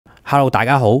Hello， 大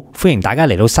家好，歡迎大家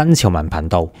嚟到新潮文頻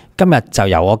道。今日就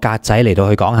由我格仔嚟到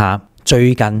去講下，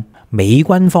最近美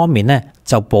軍方面呢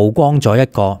就曝光咗一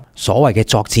個所謂嘅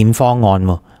作戰方案。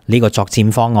呢個作戰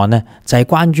方案呢就係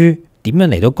關於點樣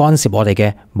嚟到干涉我哋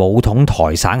嘅武統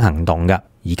台省行動嘅。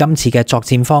而今次嘅作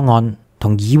戰方案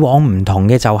同以往唔同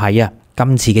嘅就係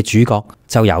今次嘅主角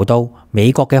就由到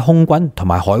美國嘅空軍同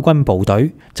埋海軍部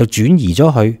隊就轉移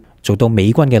咗去做到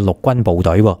美軍嘅陸軍部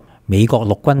隊。美國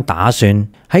陸軍打算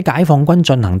喺解放軍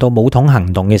進行到武統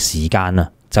行動嘅時間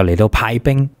就嚟到派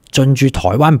兵進駐台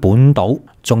灣本島，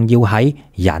仲要喺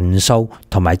人數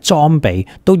同埋裝備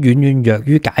都遠遠弱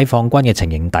於解放軍嘅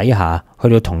情形底下，去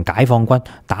到同解放軍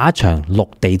打一場陸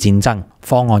地戰爭。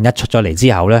方案一出咗嚟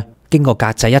之後呢，經過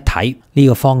格仔一睇，呢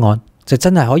個方案就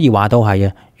真係可以話到係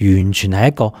完全係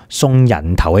一個送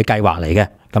人頭嘅計劃嚟嘅。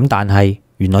咁但係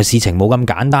原來事情冇咁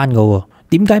簡單噶。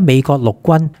點解美國陸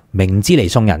軍明知嚟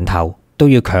送人頭都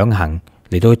要強行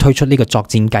嚟到去推出呢個作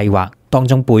戰計劃？當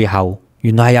中背後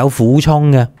原來係有苦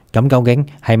衷嘅。咁究竟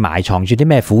係埋藏住啲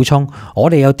咩苦衷？我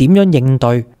哋又點樣應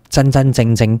對真真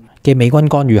正正嘅美軍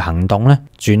干預行動呢？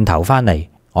轉頭翻嚟，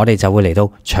我哋就會嚟到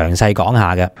詳細講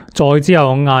下嘅。再之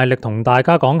後艾力同大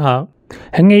家講下，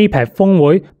喺 APEC 峰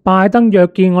會，拜登約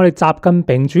見我哋習近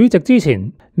平主席之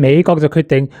前，美國就決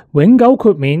定永久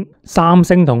豁免三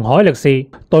星同海力士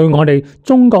對我哋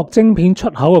中國晶片出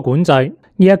口嘅管制。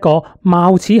呢一個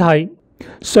貌似係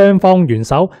雙方元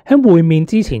首喺會面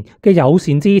之前嘅友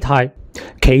善姿態，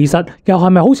其實又係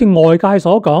咪好似外界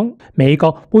所講，美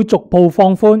國會逐步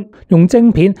放寬用晶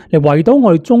片嚟圍堵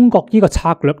我哋中國呢個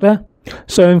策略呢？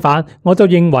相反，我就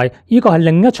認為呢個係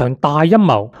另一場大陰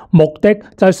謀，目的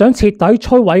就係想徹底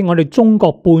摧毀我哋中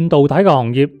國半導體嘅行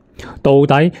業。到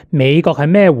底美國係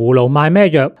咩葫蘆賣咩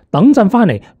藥？等陣翻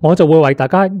嚟，我就會為大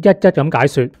家一一咁解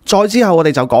說。再之後我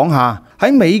哋就講下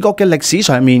喺美國嘅歷史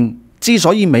上面，之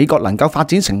所以美國能夠發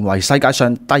展成為世界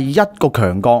上第一個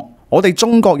強國，我哋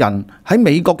中國人喺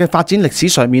美國嘅發展歷史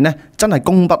上面呢，真係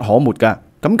功不可沒嘅。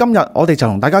咁今日我哋就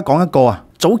同大家講一個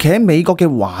早期喺美國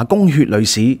嘅華工血淚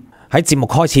史。喺節目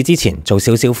開始之前，做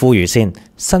少少呼籲先。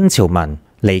新潮文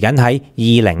嚟緊喺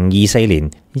2024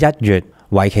年1月，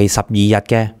為期12日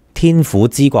嘅天府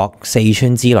之國四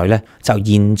川之旅呢，就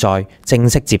現在正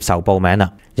式接受報名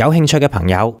啦。有興趣嘅朋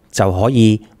友就可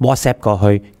以 WhatsApp 過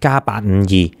去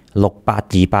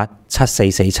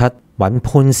+852-6828-7447，揾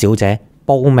潘小姐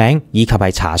報名以及係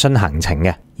查詢行程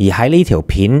嘅。而喺呢條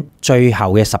片最後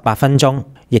嘅18分鐘，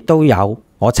亦都有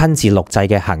我親自錄製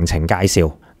嘅行程介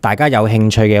紹。大家有興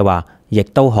趣嘅話，亦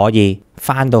都可以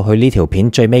翻到去呢條片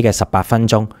最尾嘅18分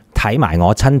鐘，睇埋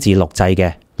我親自錄製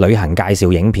嘅旅行介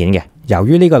紹影片嘅。由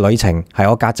於呢個旅程係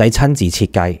我格仔親自設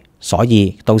計，所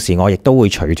以到時我亦都會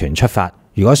隨團出發。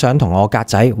如果想同我格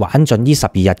仔玩盡呢12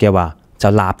日嘅話，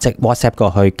就立即 WhatsApp 過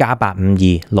去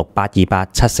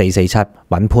+852-6828-7447，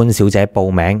揾潘小姐報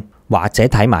名，或者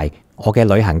睇埋我嘅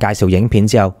旅行介紹影片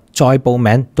之後再報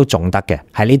名都仲得嘅。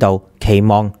喺呢度期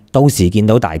望到時見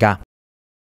到大家。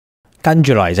跟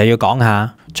住落嚟就要講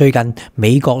下最近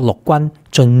美國陸軍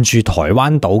進駐台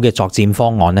灣島嘅作戰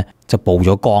方案呢，就曝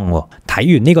咗光。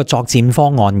睇完呢個作戰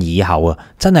方案以後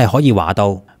真係可以話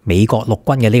到美國陸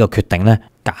軍嘅呢個決定呢，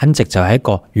簡直就係一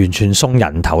個完全送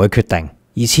人頭嘅決定。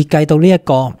而設計到呢一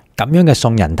個咁樣嘅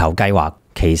送人頭計劃，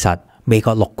其實美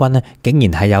國陸軍呢竟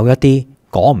然係有一啲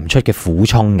講唔出嘅苦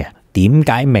衷嘅。點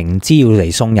解明知要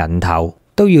嚟送人頭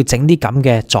都要整啲咁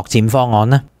嘅作戰方案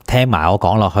呢？聽埋我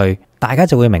講落去，大家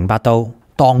就會明白到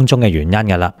當中嘅原因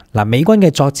噶啦。嗱，美軍嘅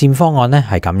作戰方案呢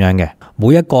係咁樣嘅，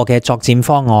每一個嘅作戰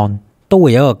方案都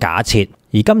會有一個假設，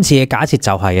而今次嘅假設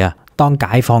就係當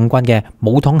解放軍嘅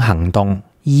武統行動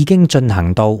已經進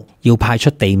行到要派出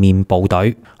地面部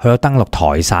隊去到登陸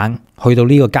台省，去到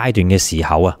呢個階段嘅時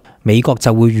候美國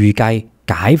就會預計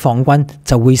解放軍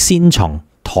就會先從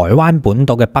台灣本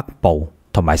島嘅北部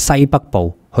同埋西北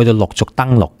部去到陸續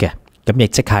登陸嘅。咁亦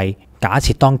即係假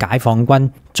設當解放軍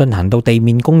進行到地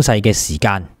面攻勢嘅時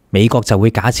間，美國就會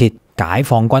假設解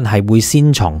放軍係會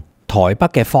先從台北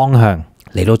嘅方向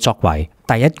嚟到作為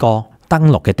第一個登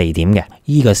陸嘅地點嘅。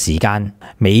呢個時間，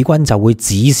美軍就會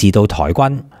指示到台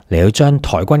軍嚟到將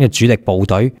台軍嘅主力部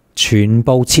隊全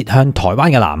部撤向台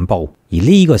灣嘅南部。而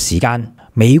呢個時間，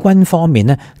美軍方面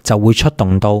呢就會出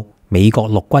動到美國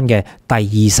陸軍嘅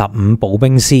第25步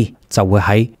兵師，就會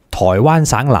喺台灣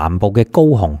省南部嘅高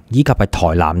雄以及係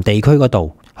台南地區嗰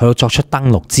度去到作出登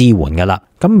陸支援㗎啦。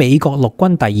咁美國陸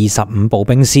軍第25步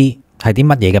兵師係啲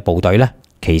乜嘢嘅部隊呢？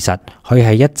其實佢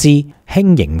係一支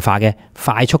輕型化嘅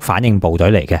快速反應部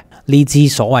隊嚟嘅。呢支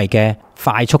所謂嘅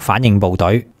快速反應部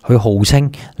隊，佢號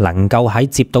稱能夠喺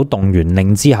接到動員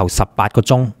令之後18個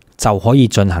鐘就可以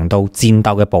進行到戰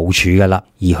鬥嘅部署㗎啦。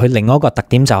而佢另外一個特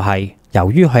點就係，由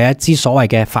於佢係一支所謂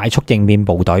嘅快速應變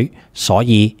部隊，所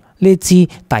以呢支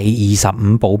第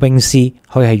25步兵師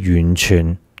佢係完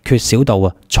全缺少到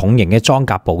重型嘅裝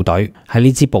甲部隊喺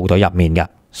呢支部隊入面嘅，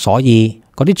所以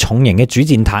嗰啲重型嘅主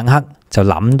戰坦克就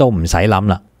諗都唔使諗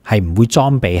啦，係唔會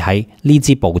裝備喺呢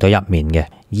支部隊入面嘅。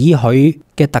以佢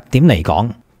嘅特點嚟講，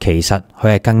其實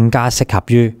佢係更加適合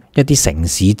於一啲城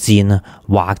市戰啊，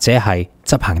或者係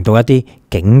執行到一啲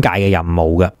警戒嘅任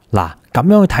務嘅。嗱，咁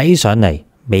樣睇上嚟，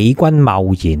美軍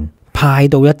貿然派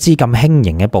到一支咁輕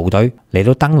型嘅部隊嚟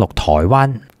到登陸台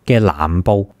灣嘅南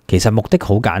部，其實目的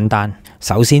好簡單，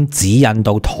首先指引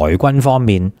到台軍方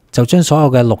面就將所有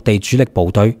嘅陸地主力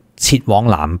部隊撤往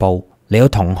南部，嚟到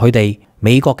同佢哋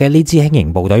美國嘅呢支輕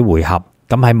型部隊會合。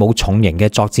咁喺冇重型嘅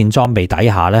作戰裝備底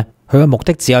下呢，佢嘅目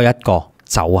的只有一個，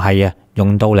就係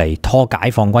用到嚟拖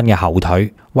解放軍嘅後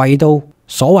腿，為到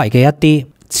所謂嘅一啲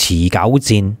持久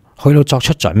戰去到作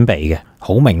出準備嘅。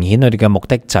好明顯佢哋嘅目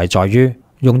的就係在於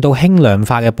用到輕量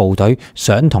化嘅部隊，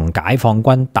想同解放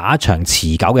軍打場持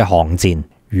久嘅巷戰。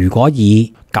如果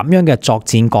以咁樣嘅作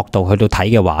戰角度去到睇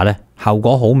嘅話呢，後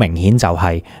果好明顯就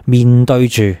係面對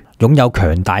住擁有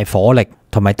強大火力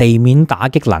同埋地面打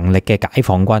擊能力嘅解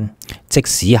放軍，即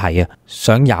使係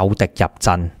想誘敵入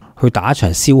陣去打一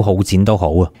場消耗戰都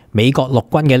好啊，美國陸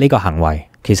軍嘅呢個行為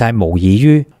其實係無異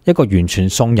於一個完全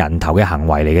送人頭嘅行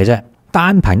為嚟嘅啫。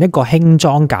單憑一個輕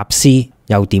裝甲師，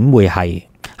又點會係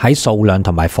喺數量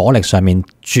同埋火力上面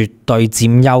絕對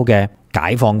佔優嘅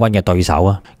解放軍嘅對手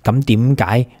啊？咁點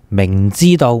解明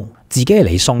知道自己係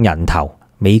嚟送人頭，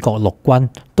美國陸軍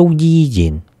都依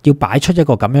然要擺出一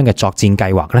個咁樣嘅作戰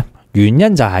計劃呢？原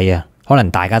因就係可能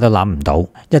大家都諗唔到，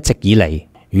一直以嚟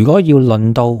如果要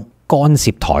論到干涉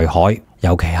台海，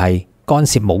尤其係干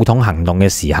涉武統行動嘅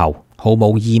時候，毫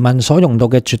無疑問所用到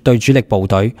嘅絕對主力部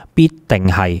隊必定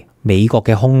係美國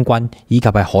嘅空軍以及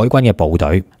係海軍嘅部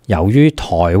隊。由於台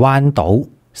灣島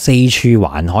四處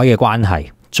環海嘅關係，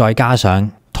再加上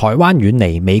台灣遠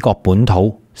離美國本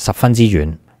土十分之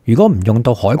遠，如果唔用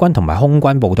到海軍同埋空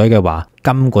軍部隊嘅話，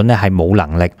根本咧係冇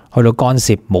能力去到干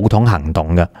涉武統行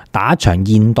動嘅。打一場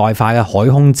現代化嘅海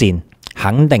空戰，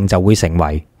肯定就會成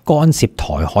為干涉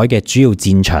台海嘅主要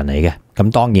戰場嚟嘅。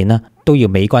咁當然啦，都要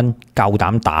美軍夠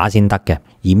膽打先得嘅。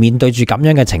而面對住咁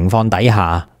樣嘅情況底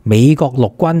下，美國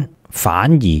陸軍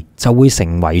反而就會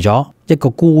成為咗一個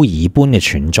孤兒般嘅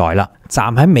存在啦。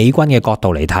站喺美軍嘅角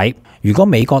度嚟睇，如果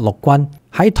美國陸軍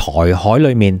喺台海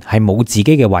裏面係冇自己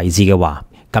嘅位置嘅話，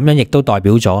咁樣亦都代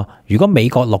表咗，如果美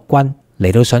國陸軍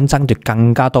嚟到想爭奪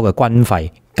更加多嘅軍費、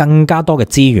更加多嘅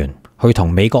資源，去同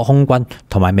美國空軍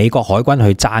同埋美國海軍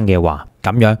去爭嘅話，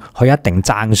咁樣佢一定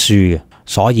爭輸嘅。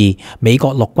所以美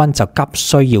國陸軍就急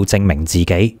需要證明自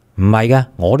己，唔係嘅，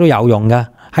我都有用嘅。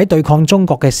喺對抗中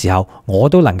國嘅時候，我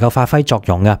都能夠發揮作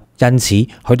用嘅。因此，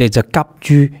佢哋就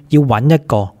急於要揾一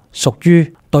個屬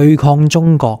於對抗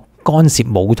中國、干涉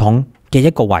武統嘅一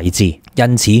個位置。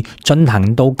因此，進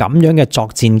行到咁樣嘅作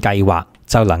戰計劃，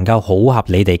就能夠好合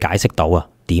理地解釋到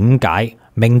點解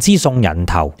明知送人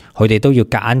頭，佢哋都要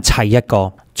夾硬砌一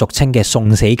個俗稱嘅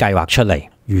送死計劃出嚟。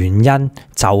原因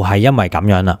就係因為咁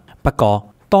樣啦。不過，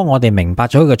當我哋明白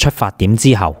咗佢嘅出發點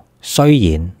之後，雖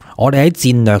然我哋喺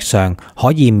戰略上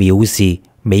可以藐視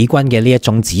美軍嘅呢一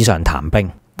種紙上談兵，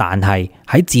但係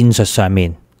喺戰術上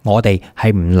面，我哋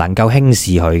係唔能夠輕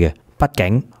視佢嘅。畢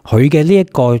竟佢嘅呢一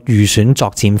個預選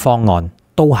作戰方案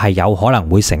都係有可能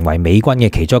會成為美軍嘅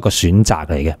其中一個選擇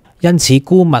嚟嘅。因此，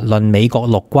姑勿論美國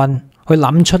陸軍去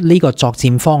諗出呢個作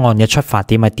戰方案嘅出發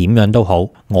點係點樣都好，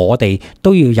我哋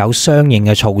都要有相應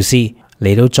嘅措施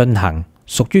嚟到進行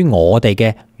屬於我哋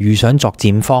嘅預想作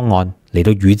戰方案嚟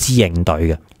到與之應對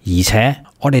嘅。而且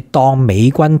我哋當美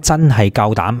軍真係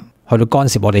夠膽去到干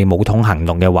涉我哋武統行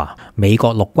動嘅話，美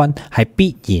國陸軍係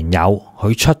必然有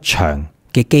佢出場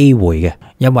嘅機會嘅，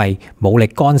因為武力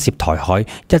干涉台海一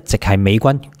直係美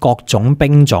軍各種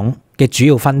兵種嘅主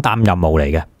要分擔任務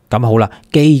嚟嘅。咁好啦，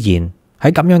既然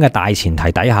喺咁樣嘅大前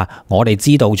提底下，我哋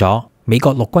知道咗美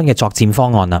國陸軍嘅作戰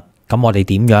方案啦，咁我哋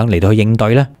點樣嚟到去應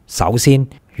對呢？首先，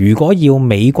如果要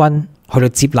美軍去到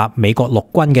接納美國陸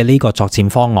軍嘅呢個作戰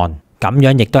方案，咁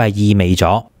樣亦都係意味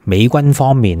咗美軍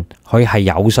方面佢係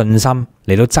有信心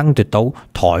嚟到爭奪到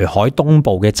台海東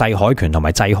部嘅制海權同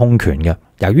埋制空權嘅。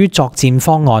由於作戰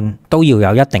方案都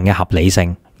要有一定嘅合理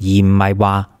性，而唔係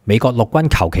話美國陸軍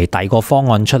求其遞個方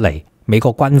案出嚟，美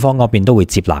國軍方嗰邊都會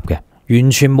接納嘅。完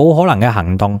全冇可能嘅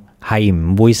行動係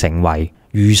唔會成為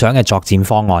預想嘅作戰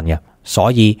方案嘅。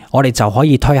所以我哋就可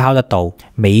以推敲得到，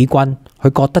美軍佢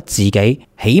覺得自己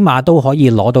起碼都可以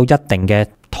攞到一定嘅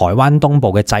台灣東部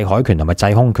嘅制海權同埋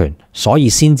制空權，所以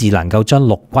先至能夠將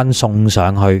陸軍送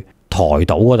上去台島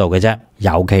嗰度嘅啫。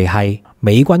尤其係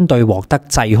美軍對獲得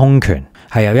制空權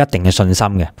係有一定嘅信心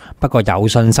嘅。不過有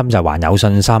信心就還有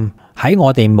信心，喺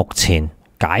我哋目前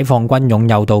解放軍擁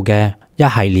有到嘅一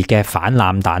系列嘅反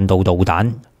艦彈道導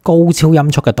彈、高超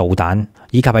音速嘅導彈，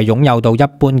以及係擁有到一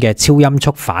般嘅超音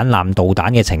速反艦導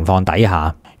彈嘅情況底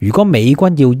下，如果美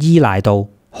軍要依賴到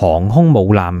航空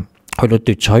母艦去到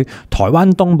奪取台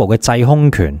灣東部嘅制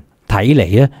空權，睇嚟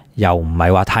咧又唔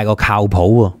係話太過靠譜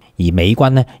喎。而美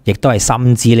軍咧亦都係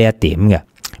深知呢一點嘅。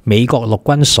美國陸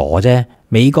軍傻啫，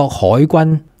美國海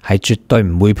軍係絕對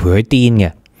唔會陪佢癲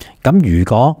嘅。咁如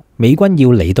果美軍要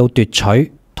嚟到奪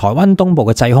取台灣東部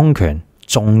嘅制空權，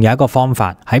仲有一個方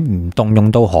法，喺唔動用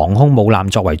到航空母艦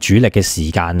作為主力嘅時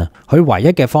間啊，佢唯一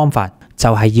嘅方法就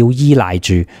係要依賴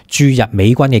住駐日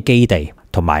美軍嘅基地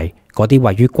同埋嗰啲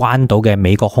位於關島嘅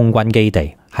美國空軍基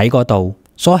地，喺嗰度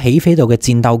所起飛到嘅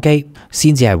戰鬥機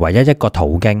先至係唯一一個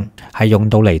途徑，係用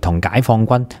到嚟同解放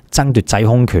軍爭奪制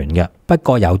空權嘅。不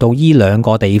過由到呢兩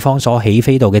個地方所起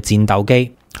飛到嘅戰鬥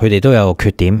機，佢哋都有個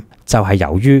缺點，就係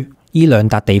由於呢兩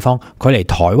笪地方距離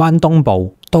台灣東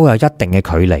部都有一定嘅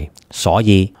距離，所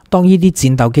以當呢啲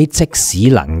戰鬥機即使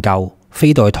能夠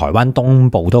飛到去台灣東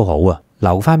部都好啊，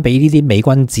留翻俾呢啲美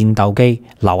軍戰鬥機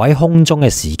留喺空中嘅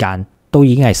時間都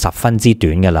已經係十分之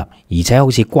短㗎啦。而且好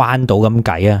似關島咁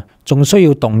計啊，仲需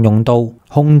要動用到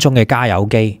空中嘅加油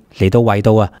機嚟到為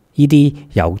到呢啲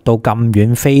由到咁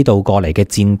遠飛到過嚟嘅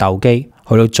戰鬥機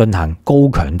去到進行高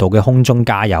強度嘅空中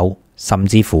加油，甚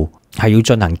至乎係要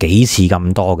進行幾次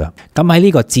咁多嘅。咁喺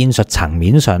呢個戰術層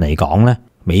面上嚟講呢，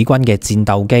美軍嘅戰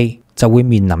鬥機就會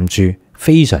面臨住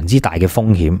非常之大嘅風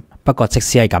險。不過即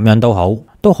使係咁樣都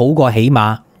好過起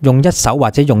碼用一艘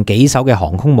或者用幾艘嘅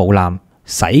航空母艦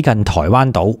駛近台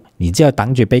灣島，然之後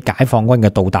等住俾解放軍嘅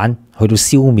導彈去到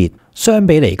消滅。相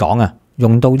比嚟講啊，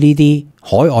用到呢啲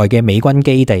海外嘅美軍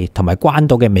基地同埋關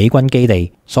島嘅美軍基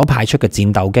地所派出嘅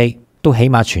戰鬥機，都起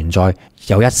碼存在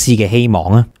有一絲嘅希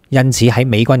望啊。因此喺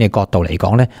美軍嘅角度嚟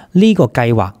講咧，呢個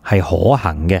計劃係可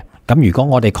行嘅。咁如果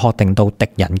我哋確定到敵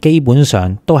人基本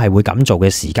上都係會咁做嘅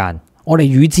時間，我哋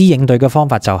與之應對嘅方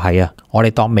法就係我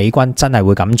哋當美軍真係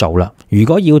會咁做啦。如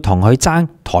果要同佢爭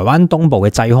台灣東部嘅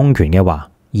制空權嘅話，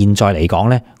現在嚟講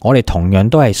咧，我哋同樣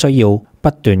都係需要不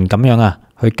斷咁樣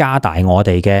去加大我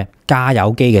哋嘅加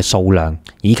油機嘅數量，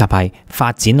以及係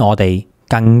發展我哋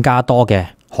更加多嘅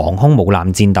航空母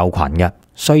艦戰鬥群嘅。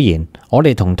雖然我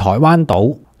哋同台灣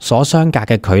島所相隔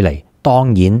嘅距離，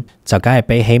當然就梗係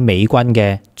比起美軍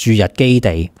嘅駐日基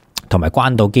地同埋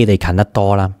關島基地近得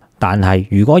多啦。但係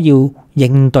如果要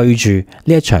應對住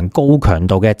呢一場高強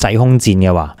度嘅制空戰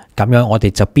嘅話，咁樣我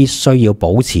哋就必須要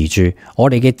保持住我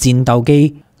哋嘅戰鬥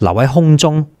機留喺空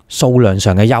中數量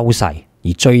上嘅優勢。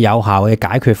而最有效嘅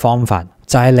解決方法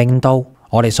就係令到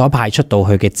我哋所派出到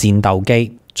去嘅戰鬥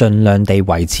機盡量地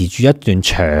維持住一段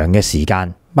長嘅時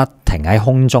間，不停喺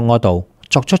空中嗰度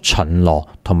作出巡邏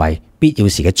同埋必要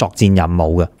時嘅作戰任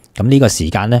務嘅。咁呢個時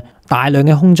間呢，大量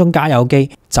嘅空中加油機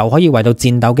就可以為到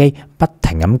戰鬥機不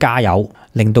停咁加油，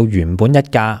令到原本一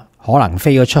架可能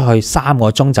飛咗出去3個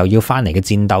鐘就要翻嚟嘅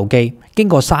戰鬥機，經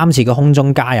過3次嘅空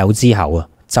中加油之後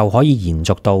就可以延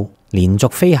續到連續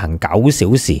飛行9小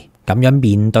時，咁樣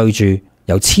面對住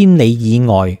由千里以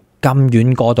外咁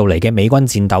遠過到嚟嘅美軍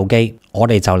戰鬥機，我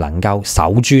哋就能夠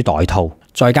守株待兔，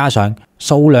再加上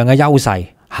數量嘅優勢，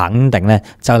肯定咧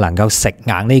就能夠食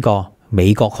硬呢個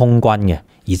美國空軍嘅。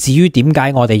而至於點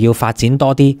解我哋要發展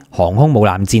多啲航空母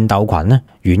艦戰鬥群呢？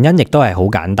原因亦都係好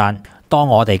簡單，當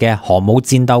我哋嘅航母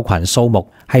戰鬥群數目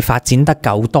係發展得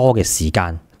夠多嘅時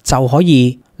間，就可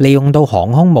以利用到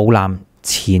航空母艦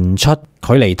前出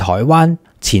距離台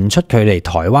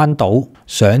灣島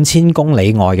上千公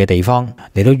里外嘅地方，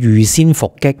嚟到預先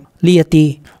伏擊呢一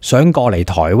啲想過嚟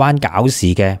台灣搞事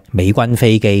嘅美軍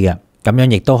飛機嘅。咁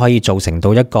樣亦都可以造成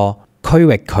到一個區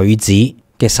域拒止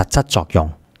嘅實質作用。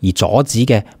而阻止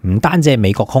嘅唔單止係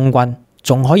美國空軍，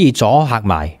仲可以阻嚇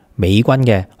埋美軍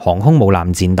嘅航空母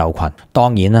艦戰鬥群。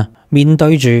當然啦，面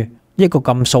對住一個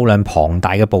咁數量龐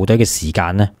大嘅部隊嘅時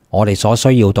間呢，我哋所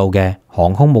需要到嘅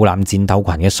航空母艦戰鬥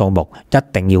群嘅數目一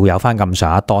定要有翻咁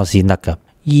上下多先得㗎。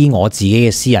依我自己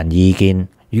嘅私人意見，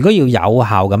如果要有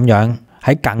效咁樣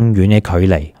喺更遠嘅距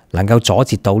離能夠阻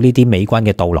截到呢啲美軍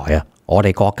嘅到來我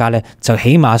哋國家呢就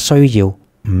起碼需要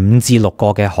5至6個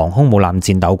嘅航空母艦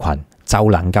戰鬥群，就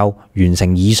能夠完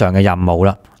成以上嘅任務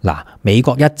啦。嗱，美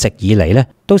國一直以嚟咧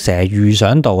都成日預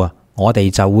想到我哋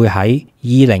就會喺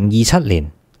2027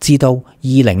年至到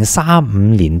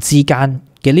2035年之間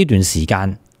嘅呢段時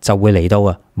間就會嚟到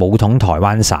武統台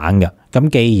灣省嘅。咁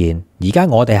既然而家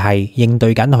我哋係應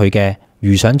對緊佢嘅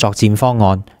預想作戰方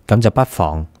案，咁就不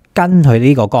妨跟佢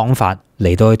呢個講法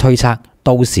嚟到去推測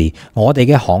到時我哋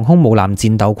嘅航空母艦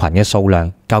戰鬥群嘅數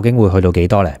量究竟會去到幾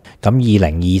多呢？咁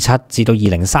2027至到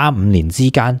2035年之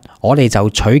間，我哋就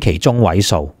取其中位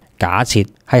數，假設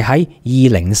係喺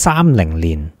2030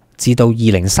年至到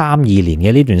2032年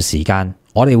嘅呢段時間，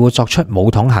我哋會作出武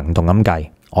統行動咁計。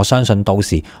我相信到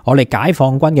時我哋解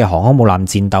放軍嘅航空母艦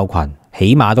戰鬥群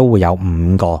起碼都會有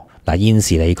5個。嗱，現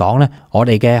時嚟講呢，我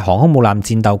哋嘅航空母艦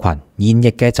戰鬥群現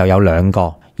役嘅就有2個，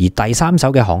而第3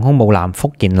艘嘅航空母艦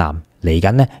福建艦嚟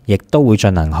緊呢，亦都會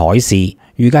進行海試，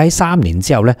預計喺3年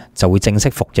之後呢就會正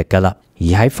式服役噶啦。而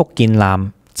喺福建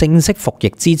艦正式服役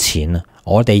之前啊，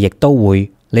我哋亦都會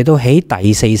嚟到起第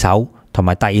4艘同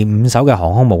埋第5艘嘅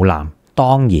航空母艦。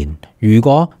當然，如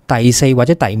果第4或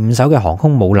者第5艘嘅航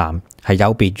空母艦係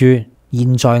有別於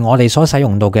現在我哋所使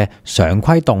用到嘅常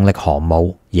規動力航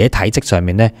母，而喺體積上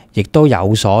面呢亦都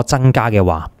有所增加嘅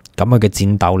話，咁佢嘅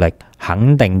戰鬥力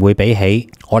肯定會比起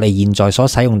我哋現在所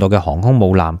使用到嘅航空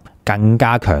母艦更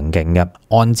加強勁嘅。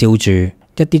按照住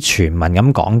一啲傳聞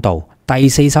咁講到，第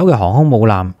4艘嘅航空母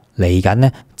艦嚟緊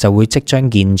呢就會即將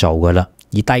建造噶啦，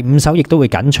而第5艘亦都會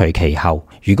緊隨其後。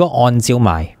如果按照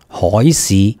埋海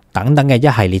試等等嘅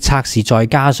一系列測試，再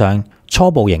加上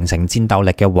初步形成戰鬥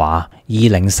力嘅話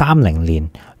，2030年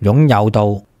擁有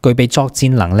到具備作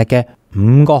戰能力嘅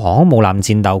5個航空母艦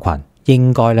戰鬥群，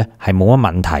應該咧係冇乜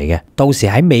問題嘅。到時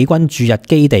喺美軍駐日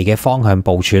基地嘅方向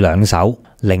部署2艘，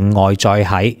另外再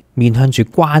喺面向住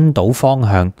關島方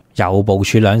向又部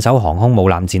署2艘航空母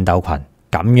艦戰鬥群，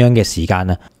咁樣嘅時間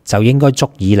啊，就應該足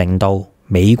以令到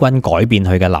美軍改變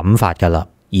佢嘅諗法噶啦。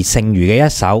而剩餘嘅1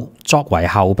艘作為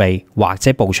後備或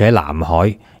者部署喺南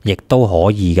海，亦都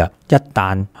可以嘅。一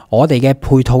旦我哋嘅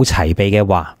配套齊備嘅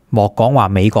話，莫講話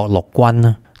美國陸軍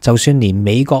啦，就算連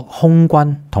美國空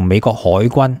軍同美國海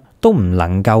軍都唔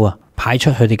能夠派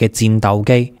出佢哋嘅戰鬥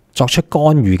機作出干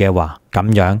預嘅話，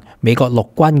咁樣美國陸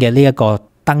軍嘅呢一個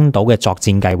登島嘅作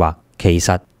戰計劃，其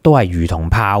實都係如同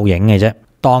泡影嘅啫。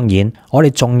當然，我哋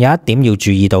仲有一點要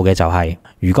注意到嘅就係，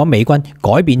如果美軍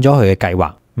改變咗佢嘅計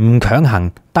劃，唔強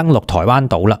行登陸台灣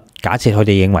島啦，假設佢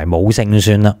哋認為冇勝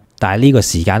算啦，但係呢個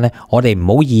時間呢，我哋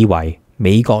唔好以為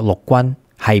美國陸軍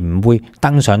係唔會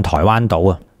登上台灣島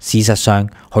啊。事實上，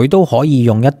佢都可以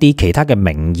用一啲其他嘅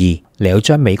名義嚟到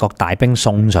將美國大兵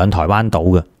送上台灣島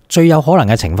嘅。最有可能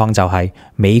嘅情況就係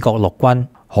美國陸軍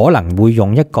可能會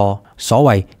用一個所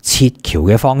謂撤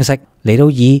僑嘅方式嚟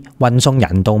到以運送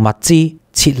人道物資、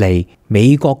撤離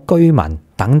美國居民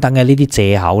等等嘅呢啲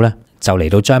借口呢，就嚟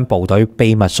到將部隊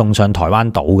秘密送上台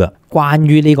灣島嘅。關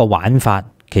於呢個玩法，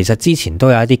其實之前都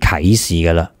有一啲啟示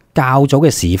噶啦。較早嘅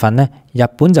時分呢，日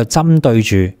本就針對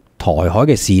住台海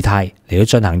嘅事態嚟到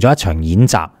進行咗一場演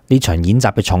習。呢場演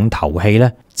習嘅重頭戲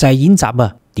呢，就係演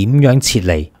習點樣撤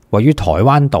離位於台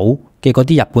灣島嘅嗰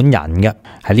啲日本人嘅。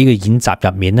喺呢個演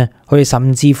習入面呢，佢哋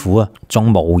甚至乎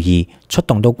仲模擬出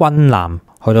動到軍艦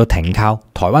去到停靠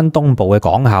台灣東部嘅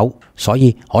港口。所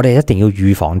以我哋一定要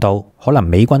預防到可能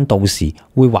美軍到時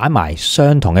會玩埋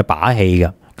相同嘅把戲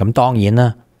嘅。咁當然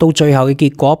啦，到最後嘅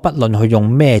結果，不論佢用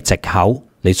咩藉口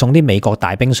嚟送啲美國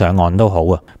大兵上岸都好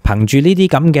啊，憑住呢啲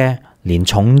咁嘅連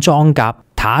重裝甲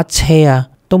坦克車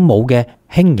都冇嘅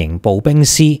輕型步兵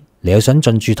師嚟到想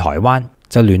進駐台灣，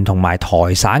就聯同埋台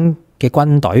省嘅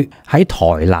軍隊喺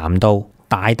台南度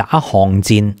大打巷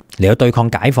戰嚟到對抗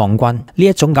解放軍。呢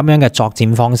一種咁樣嘅作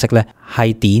戰方式呢，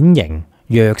係典型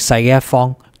弱勢嘅一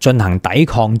方進行抵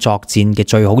抗作戰嘅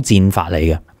最好戰法嚟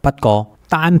嘅。不過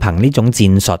單憑呢種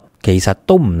戰術，其實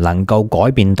都唔能夠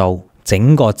改變到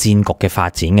整個戰局嘅發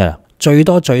展㗎啦。最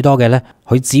多嘅呢，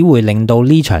佢只會令到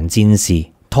呢場戰事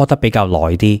拖得比較耐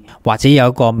啲，或者有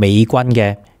一個美軍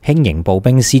嘅輕型步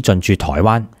兵師進駐台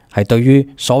灣，係對於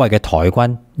所謂嘅台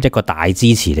軍一個大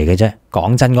支持嚟嘅啫。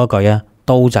講真嗰句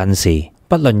到陣時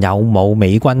不論有冇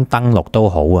美軍登陸都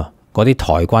好嗰啲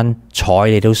台軍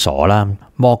睬你都傻啦。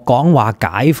莫講話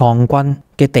解放軍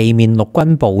嘅地面陸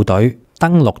軍部隊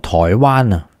登陸台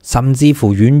灣甚至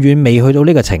乎遠遠未去到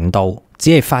呢個程度，只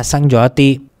係發生咗一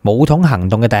啲武統行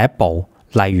動嘅第一步，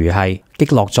例如係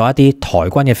擊落咗一啲台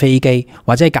軍嘅飛機，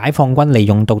或者解放軍利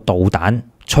用到導彈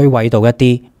摧毀到一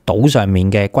啲島上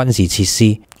面嘅軍事設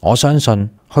施。我相信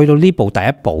去到呢步第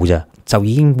一步就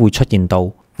已經會出現到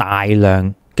大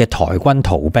量嘅台軍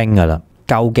逃兵噶啦。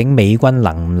究竟美軍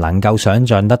能唔能夠想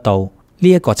象得到呢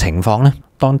一個情況呢？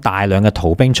當大量嘅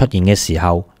逃兵出現嘅時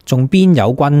候，仲邊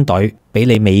有軍隊俾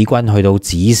你美軍去到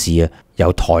指示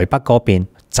由台北嗰邊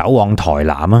走往台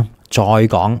南再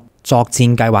講作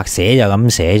戰計劃寫就咁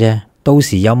寫啫，到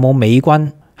時有冇美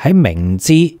軍喺明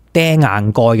知釘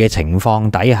硬蓋嘅情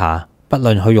況底下，不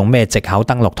論佢用咩藉口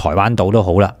登陸台灣島都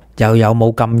好啦，又有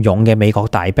冇咁勇嘅美國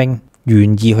大兵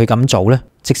願意去咁做呢？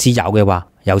即使有嘅話，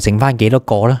又剩翻幾多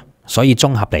個呢？所以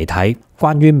綜合嚟睇，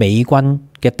關於美軍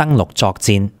嘅登陸作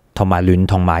戰同埋聯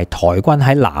同埋台軍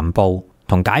喺南部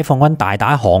同解放軍大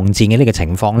打巷戰嘅呢個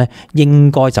情況呢，應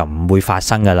該就唔會發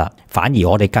生噶啦。反而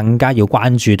我哋更加要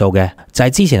關注到嘅就係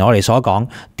之前我哋所講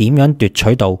點樣奪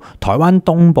取到台灣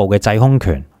東部嘅制空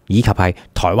權，以及係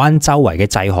台灣周圍嘅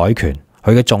制海權，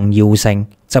佢嘅重要性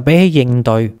就比起應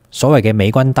對所謂嘅美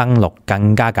軍登陸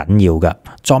更加緊要嘅。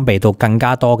裝備到更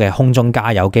加多嘅空中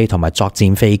加油機同埋作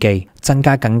戰飛機，增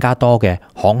加更加多嘅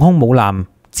航空母艦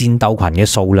戰鬥群嘅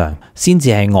數量，先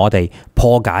至係我哋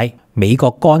破解美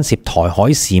國干涉台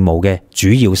海事務嘅主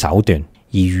要手段。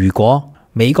而如果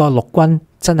美國陸軍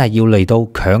真係要嚟到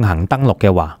強行登陸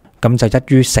嘅話，咁就一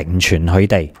於成全佢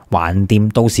哋，橫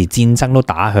掂到時戰爭都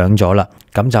打響咗啦，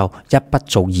咁就一不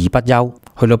做二不休，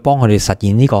去到幫佢哋實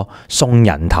現呢個送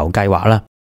人頭計劃啦。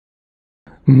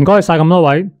唔該晒咁多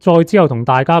位，再之後同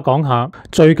大家講下，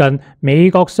最近美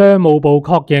國商務部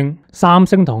確認三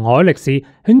星同海力士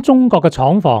喺中國嘅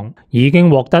廠房已經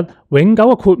獲得永久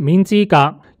嘅豁免資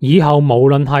格，以後無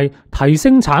論係提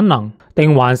升產能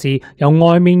定還是由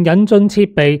外面引進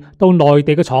設備到內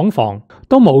地嘅廠房，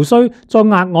都無需再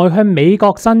額外向美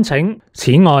國申請。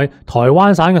此外，台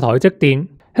灣省嘅台積電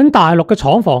喺大陸嘅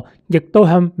廠房亦都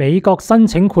向美國申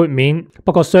請豁免，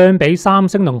不過相比三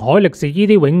星同海力士呢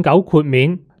啲永久豁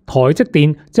免，台積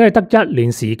電只係得1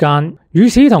年時間。與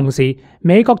此同時，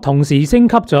美國同時升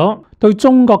級咗對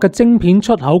中國嘅晶片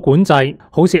出口管制，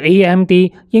好似 AMD、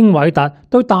英偉達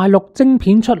對大陸晶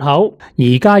片出口，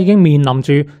而家已經面臨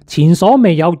住前所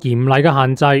未有嚴厲嘅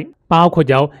限制，包括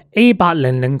有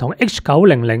A800 同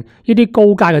H900 呢啲高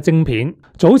階嘅晶片。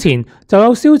早前就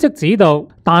有消息指導，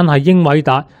但係英偉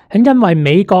達喺因為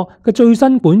美國嘅最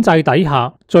新管制底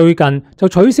下，最近就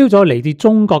取消咗嚟自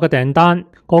中國嘅訂單，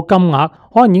個金額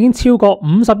可能已經超過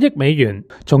50億美元。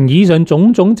從以上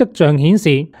種種跡象顯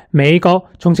示，美國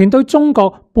從前對中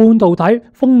國半導體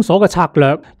封鎖嘅策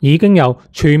略，已經由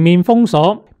全面封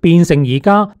鎖變成而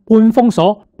家半封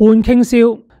鎖半傾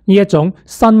銷。呢一種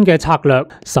新嘅策略，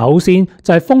首先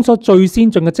就係封鎖最先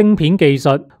進嘅晶片技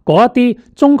術，嗰一啲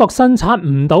中國生產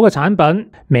唔到嘅產品，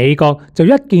美國就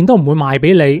一件都唔會賣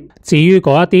俾你。至於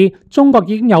嗰一啲中國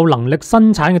已經有能力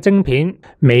生產嘅晶片，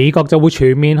美國就會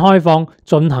全面開放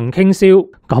進行傾銷，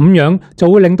咁樣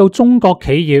就會令到中國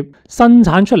企業生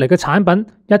產出嚟嘅產品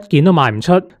一件都賣唔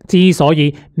出。之所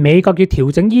以美國要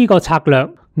調整呢個策略，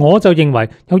我就認為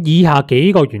有以下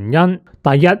幾個原因。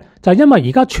第一就係因為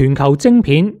而家全球晶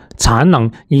片產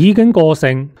能已經過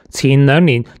剩，前2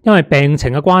年因為病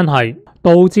情嘅關係，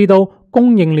導致到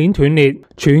供應鏈斷裂，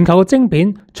全球嘅晶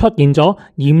片出現咗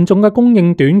嚴重嘅供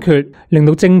應短缺，令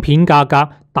到晶片價格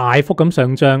大幅咁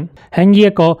上漲。喺呢一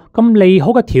個咁利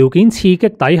好嘅條件刺激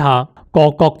底下，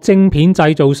各國晶片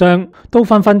製造商都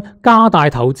紛紛加大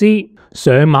投資，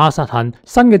上馬實行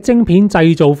新嘅晶片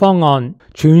製造方案，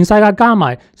全世界加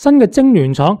埋新嘅晶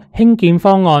圓廠興建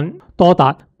方案多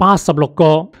達86個，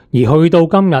而去到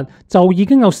今日就已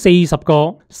經有40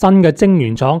個新嘅晶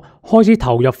圓廠開始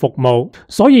投入服務，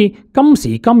所以今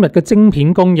時今日嘅晶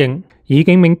片供應已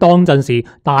經比當陣時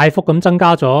大幅咁增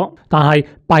加咗。但係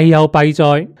弊又弊在，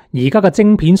而家嘅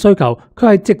晶片需求佢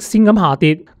係直線咁下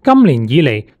跌。今年以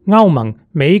嚟，歐盟、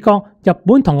美國、日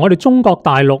本同我哋中國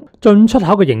大陸進出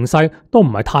口嘅形勢都唔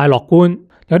係太樂觀。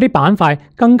有啲板塊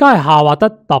更加係下滑得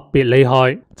特別厲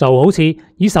害，就好似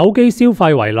以手機消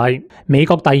費為例，美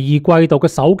國第2季度嘅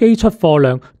手機出貨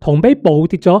量同比暴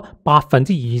跌咗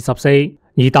24%，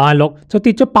而大陸就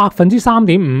跌咗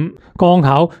3.5%。剛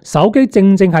巧手機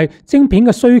正係晶片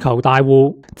嘅需求大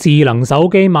戶，智能手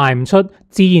機賣唔出，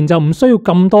自然就唔需要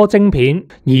咁多晶片，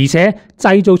而且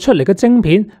製造出嚟嘅晶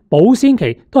片保鮮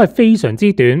期都係非常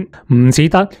之短，唔似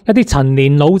得一啲陳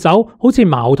年老酒，好似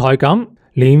茅台咁。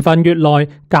年份越耐，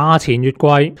價錢越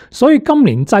貴，所以今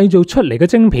年製造出嚟嘅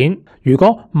晶片，如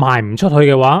果賣唔出去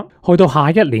嘅話，去到下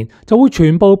一年就會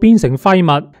全部變成廢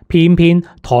物。偏偏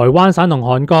台灣省同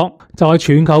韓國就係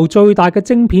全球最大嘅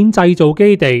晶片製造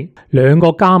基地，兩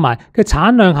個加埋嘅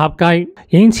產量合計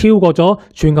已經超過咗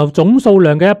全球總數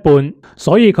量嘅一半，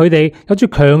所以佢哋有住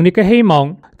強烈嘅希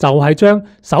望，就係將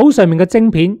手上面嘅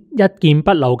晶片一件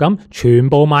不留咁全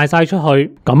部賣晒出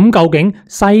去。咁究竟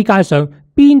世界上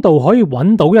邊度可以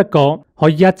揾到一個可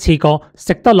以一次過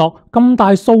食得落咁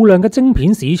大數量嘅晶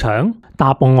片市場？答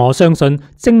案我相信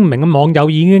精明嘅網友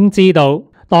已經知道，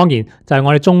當然就係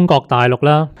我哋中國大陸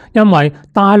啦。因為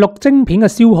大陸晶片嘅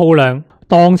消耗量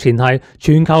當前係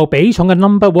全球比重嘅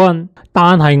No.1，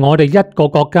 但係我哋一個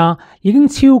國家已經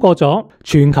超過咗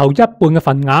全球一半嘅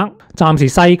份額，暫時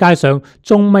世界上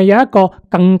仲未有一個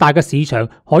更大嘅市場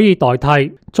可以代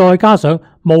替。再加上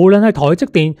無論係台積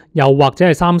電又或者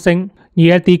係三星，呢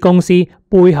一啲公司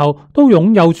背後都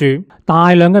擁有住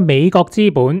大量嘅美國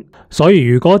資本，所以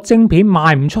如果晶片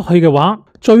賣唔出去嘅話，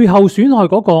最後損害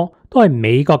嗰個都係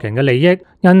美國人嘅利益。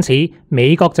因此，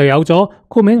美國就有咗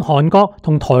豁免韓國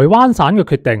同台灣省嘅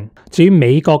決定。至於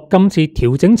美國今次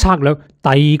調整策略，第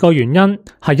二個原因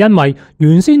係因為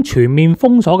原先全面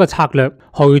封鎖嘅策略，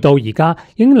去到而家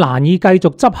已經難以繼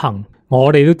續執行。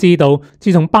我哋都知道，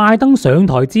自從拜登上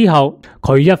台之後，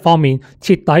佢一方面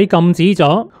徹底禁止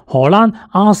咗荷蘭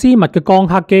阿斯密嘅光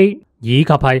刻機，以及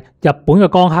係日本嘅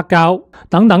光刻膠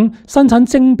等等生產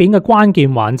晶片嘅關鍵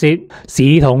環節，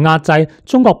試圖壓制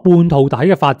中國半導體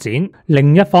嘅發展。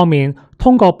另一方面，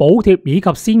通過補貼以及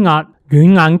施壓，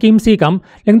軟硬兼施咁，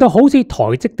令到好似台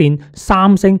積電、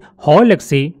三星、海力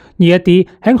士呢一啲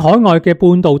喺海外嘅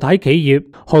半導體企業，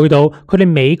去到佢哋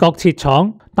美國設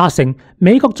廠，達成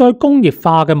美國再工業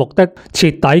化嘅目的，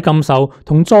徹底禁售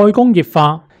同再工業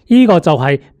化。呢個就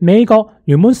係美國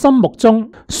原本心目中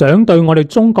想對我哋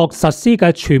中國實施嘅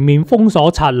全面封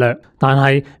鎖策略，但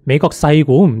係美國細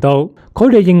估唔到，佢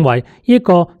哋認為呢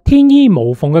個天衣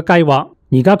無縫嘅計劃，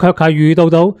而家卻係遇到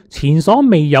前所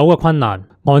未有嘅困難。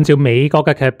按照美國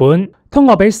嘅劇本，通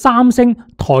過俾三星、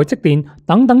台積電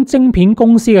等等晶片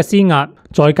公司嘅施壓，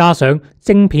再加上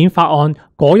晶片法案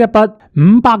嗰一筆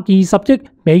520億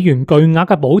美元巨額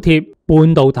嘅補貼，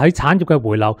半導體產業嘅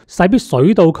回流勢必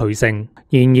水到渠成。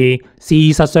然而事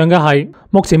實上嘅係，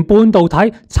目前半導體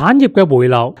產業嘅回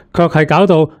流卻係搞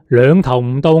到兩頭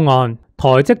唔到岸。台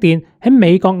積電喺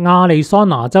美國亞利桑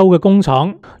那州嘅工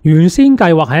廠，原先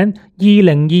計劃喺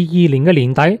2022年嘅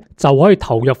年底就可以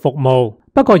投入服務，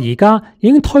不過而家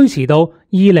已經推遲到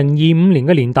2025年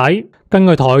嘅年底。根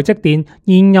據台積電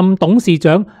現任董事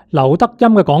長劉德音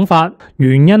嘅講法，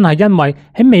原因係因為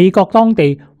喺美國當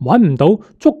地揾唔到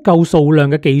足夠數量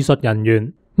嘅技術人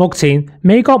員。目前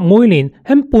美國每年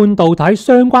喺半導體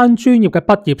相關專業嘅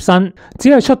畢業生只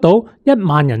係出到1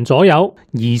萬人左右，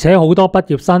而且好多畢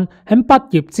業生喺畢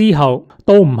業之後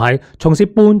都唔係從事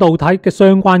半導體嘅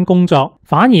相關工作，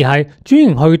反而係轉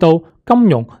型去到金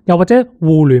融又或者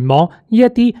互聯網呢一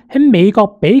啲喺美國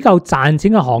比較賺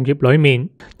錢嘅行業裏面。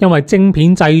因為晶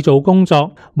片製造工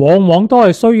作往往都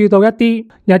係需要到一啲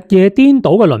日夜顛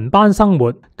倒嘅輪班生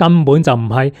活，根本就唔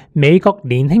係美國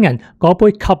年輕人嗰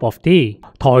杯 cup of tea。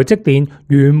台積電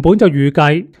原本就預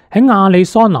計喺亞利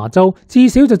桑那州至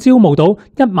少就招募到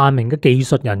1萬名嘅技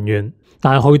術人員，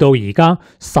但係去到而家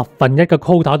1/10嘅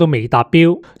quota 都未達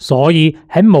標，所以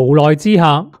喺無奈之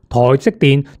下，台積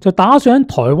電就打算喺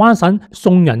台灣省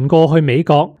送人過去美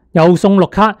國，又送綠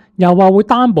卡，又話會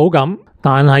擔保咁。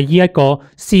但係呢一個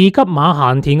士急馬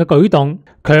閒田嘅舉動，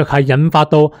卻係引發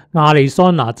到亞利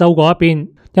桑那州嗰一邊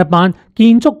一班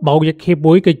建築貿易協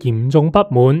會嘅嚴重不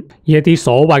滿。呢一啲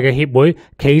所謂嘅協會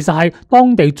其實係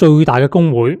當地最大嘅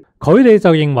工會，佢哋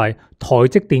就認為台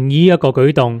積電呢一個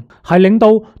舉動係令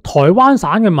到台灣省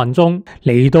嘅民眾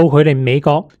嚟到佢哋美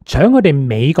國搶佢哋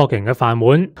美國人嘅飯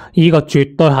碗，呢個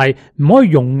絕對係唔可以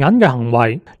容忍嘅行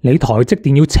為。你台積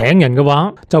電要請人嘅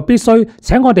話，就必須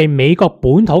請我哋美國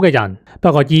本土嘅人。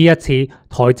不過呢一次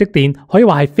台積電可以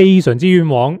話係非常之冤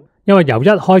枉，因為由一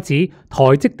開始台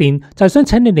積電就係想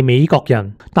請你哋美國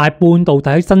人，但係半導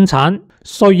體生產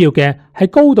需要嘅係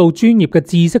高度專業嘅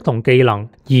知識同技能，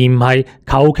而唔係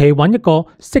求其揾一個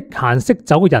識行識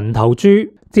走嘅人頭豬。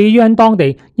至於喺當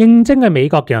地應徵嘅美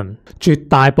國人，絕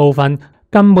大部分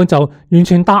根本就完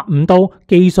全達唔到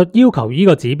技術要求呢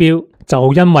個指標。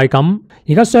就因為咁，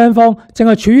而家雙方正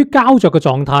係處於膠着嘅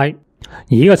狀態。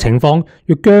而呢個情況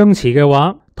越僵持嘅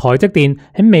話，台積電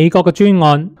喺美國嘅專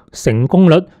案成功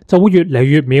率就會越嚟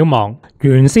越渺茫。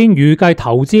原先預計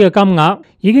投資嘅金額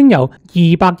已經由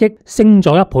200億升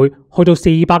咗1倍，去到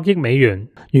400億美元。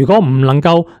如果唔能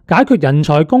夠解決人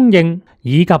才供應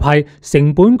以及係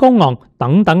成本高昂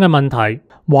等等嘅問題，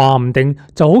話唔定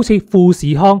就好似富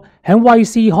士康喺威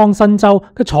斯康辛州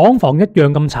嘅廠房一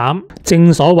樣咁慘。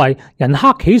正所謂人黑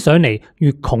起上嚟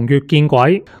越窮越見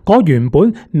鬼。嗰原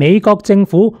本美國政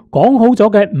府講好咗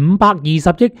嘅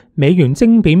520億美元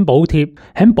晶片補貼，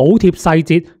喺補貼細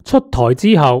節出台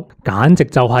之後，簡直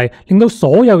就係令到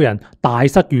所有人大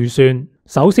失預算。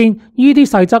首先，呢啲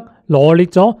細則羅列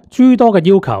咗諸多嘅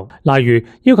要求，例如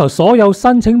要求所有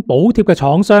申請補貼嘅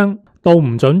廠商都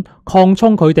唔准擴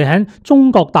充佢哋喺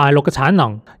中國大陸嘅產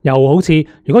能，又好似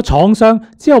如果廠商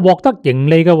只有獲得盈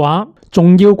利嘅話，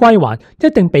仲要歸還一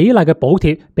定比例嘅補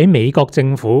貼俾美國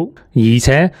政府。而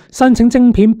且申請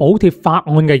晶片補貼法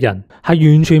案嘅人係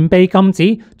完全被禁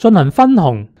止進行分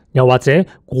紅，又或者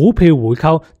股票回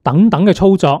購等等嘅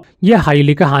操作。呢一系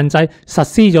列嘅限制實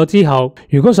施咗之後，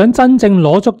如果想真正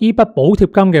攞足呢筆補貼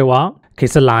金嘅話，其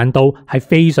實難度係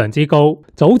非常之高，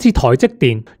就好似台積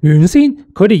電，原先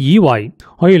佢哋以為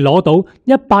可以攞到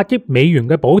100億美元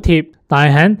嘅補貼，但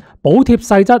係喺補貼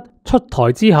細則出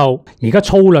台之後，而家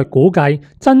粗略估計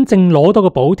真正攞到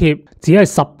嘅補貼只係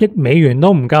10億美元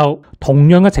都唔夠。同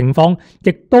樣嘅情況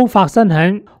亦都發生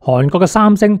喺韓國嘅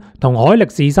三星同海力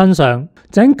士身上。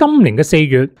就喺今年嘅4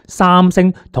月，三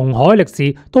星同海力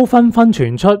士都紛紛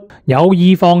傳出有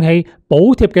意放棄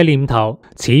補貼嘅念頭，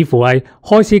似乎係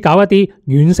開始搞一啲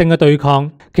軟性嘅對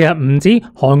抗。其實唔止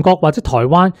韓國或者台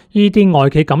灣呢啲外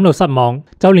企感到失望，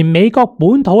就連美國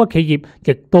本土嘅企業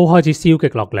亦都開始消極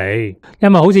落嚟。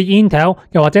因為好似 Intel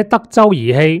又或者德州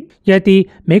儀器一啲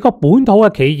美國本土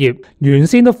嘅企業，原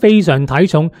先都非常睇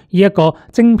重呢一個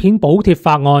晶片補貼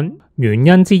法案。原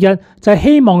因之一就係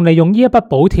希望利用呢一筆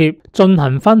補貼進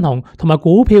行分紅同埋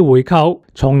股票回購，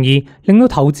從而令到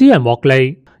投資人獲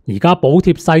利。而家補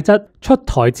貼細則出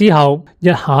台之後，一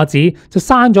下子就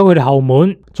閂咗佢哋後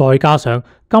門，再加上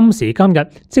今時今日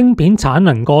晶片產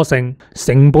能過剩，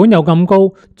成本又咁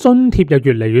高，津貼又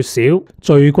越嚟越少，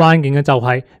最關鍵嘅就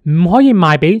係唔可以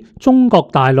賣俾中國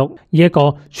大陸呢一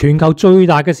個全球最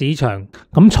大嘅市場。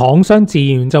咁廠商自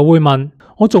然就會問：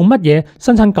我做乜嘢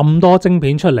生產咁多晶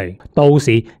片出嚟？到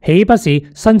時豈不是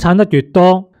生產得越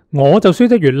多，我就輸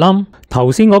得越冧？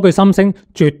頭先嗰句心聲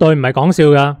絕對唔係講笑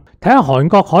㗎。睇下韓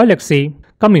國海力士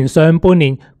今年上半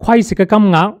年虧蝕嘅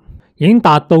金額已經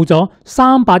達到咗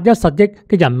310億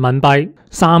嘅人民幣，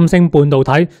三星半導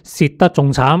體蝕得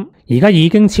仲慘，而家已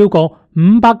經超過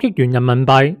500億元人民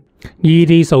幣。呢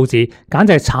啲數字簡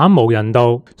直係慘無人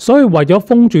道，所以為咗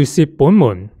封住蝕本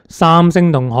門，三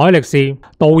星同海力士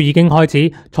都已經開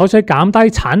始採取減低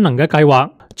產能嘅計劃。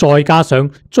再加上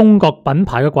中國品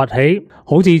牌嘅崛起，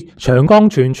好似長江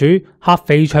存儲、合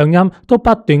肥長鑫都不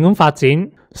斷咁發展，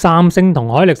三星同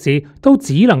海力士都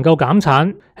只能夠減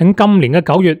產。喺今年嘅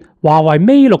9月，華為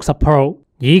Mate 60 Pro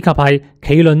以及係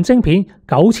麒麟晶片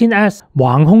 9000S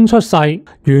橫空出世，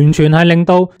完全係令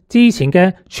到之前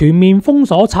嘅全面封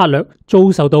鎖策略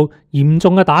遭受到嚴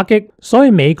重嘅打擊。所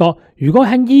以美國如果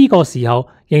喺呢個時候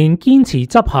仍然堅持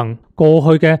執行過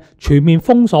去嘅全面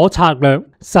封鎖策略，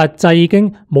實際已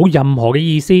經冇任何嘅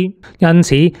意思。因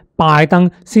此拜登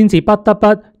先至不得不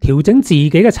調整自己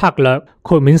嘅策略，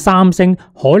豁免三星、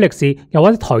海力士又或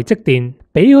者台積電，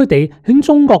俾佢哋喺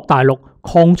中國大陸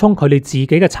擴充佢哋自己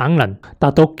嘅產能，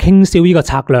達到傾銷呢個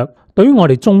策略。對於我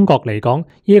哋中國嚟講，呢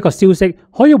一個消息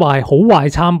可以話係好壞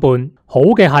參半。好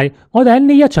嘅係，我哋喺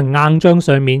呢一場硬仗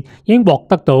上面已經獲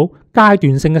得到階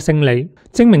段性嘅勝利，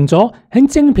證明咗喺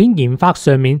晶片研發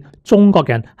上面中國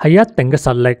人係有一定嘅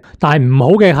實力。但係唔好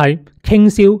嘅係，傾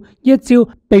銷一招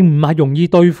並唔係容易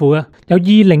對付嘅。由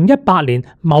2018年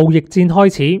貿易戰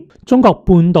開始，中國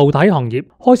半導體行業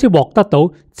開始獲得到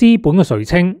資本嘅垂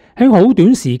青，喺好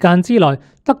短時間之內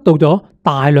得到咗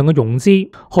大量嘅融資。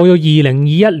去到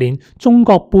2021年，中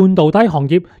國半導體行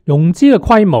業融資嘅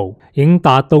規模已經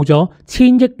達到咗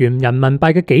1000億元人民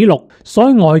幣嘅紀錄，所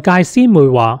以外界先會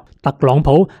話特朗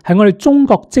普係我哋中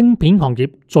國晶片行業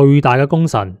最大嘅功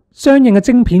臣。相應嘅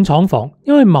晶片廠房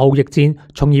因為貿易戰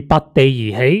從而拔地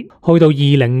而起，去到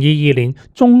2022年，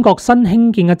中國新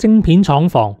興建嘅晶片廠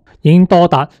房已經多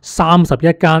達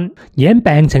31間。而喺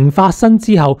病情發生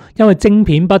之後，因為晶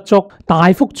片不足、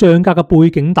大幅漲價嘅背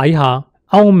景底下，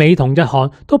歐美同日韓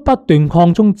都不斷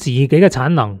擴充自己嘅產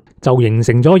能，就形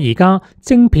成咗而家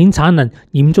晶片產能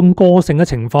嚴重過剩嘅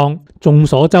情況。眾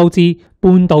所周知，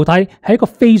半導體係一個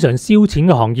非常燒錢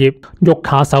嘅行業，喐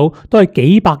下手都係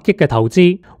幾百億嘅投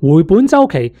資，回本周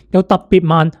期又特別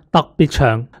慢、特別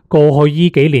長。過去呢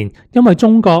幾年，因為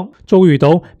中國遭遇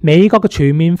到美國嘅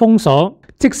全面封鎖，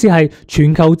即使係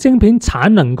全球晶片產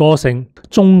能過剩，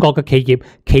中國嘅企業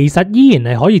其實依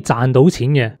然係可以賺到錢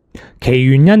嘅。其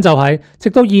原因就係，直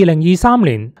到2023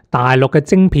年，大陸嘅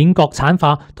晶片國產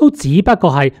化都只不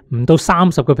過係唔到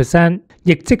30%，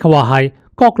亦即係話係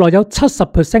國內有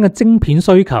70% 嘅晶片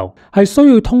需求係需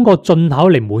要通過進口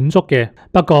嚟滿足嘅。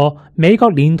不過美國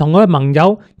連同佢嘅盟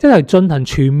友一齊進行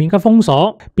全面嘅封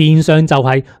鎖，變相就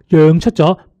係讓出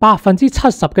咗70%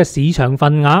嘅市場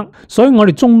份額，所以我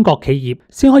哋中國企業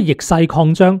先可以逆勢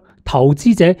擴張。投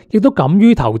資者亦都敢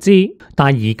於投資，但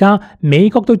而家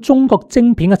美國對中國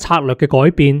晶片嘅策略嘅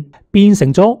改變，變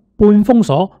成咗半封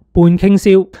鎖、半傾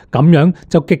銷，咁樣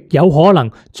就極有可能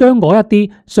將嗰一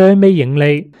啲尚未盈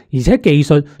利，而且技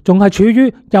術仲係處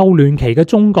於幼嫩期嘅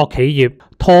中國企業，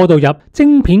拖到入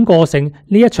晶片過剩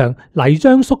呢一場泥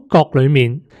漿摔角裏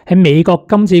面。喺美國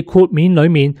今次豁免裏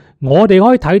面，我哋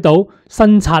可以睇到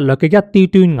新策略嘅一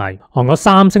啲端倪。韓國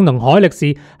三星同海力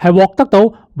士係獲得到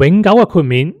永久嘅豁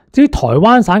免，至於台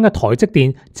灣省嘅台積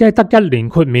電只係得1年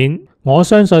豁免。我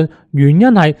相信原因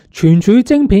係存儲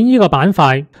晶片呢個板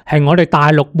塊係我哋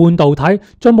大陸半導體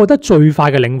進步得最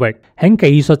快嘅領域。喺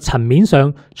技術層面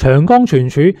上，長江存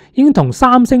儲已經同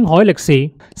三星海力士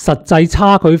實際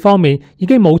差距方面已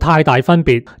經冇太大分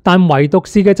別，但唯獨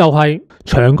是嘅就係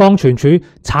長江存儲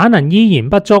產能依然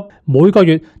不足，每個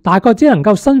月大概只能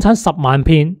夠生產10萬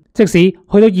片，即使去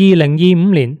到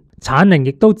2025年，產能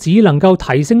亦都只能夠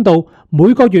提升到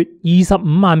每個月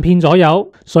25萬片左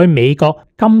右。所以美國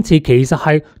今次其實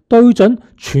係對準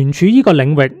存儲呢個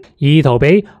領域，意圖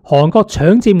俾韓國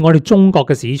搶佔我哋中國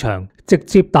嘅市場，直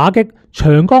接打擊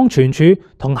長江存儲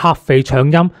同合肥長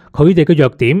鑫佢哋嘅弱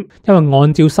點。因為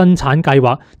按照生產計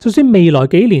劃，就算未來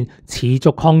幾年持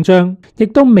續擴張，亦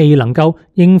都未能夠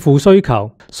應付需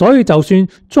求。所以就算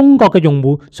中國嘅用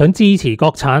戶想支持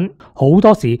國產，好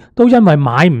多時都因為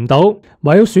買唔到，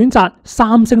唯有選擇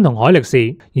三星同海力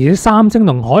士。而且三星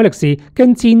同海力士嘅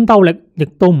戰鬥力亦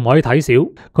都唔可以睇小，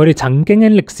佢哋曾經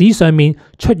喺歷史上面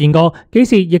出現過幾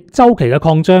次逆周期嘅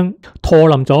擴張，拖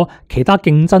冧咗其他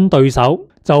競爭對手。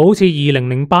就好似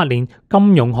2008年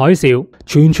金融海嘯，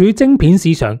存儲晶片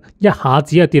市場一下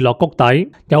子就跌落谷底，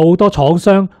有好多廠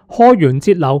商開源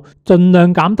節流，盡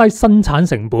量減低生產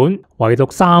成本。唯獨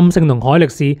三星同海力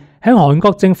士喺韓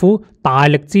國政府大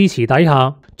力支持底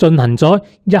下，進行咗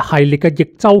一系列嘅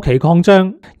逆周期擴張。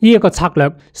呢一個策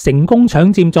略成功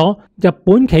搶佔咗日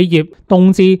本企業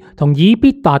動資同以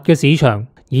必達嘅市場。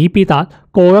以必達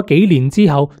過咗幾年之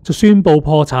後就宣布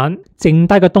破產，剩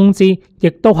低嘅東資亦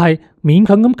都係勉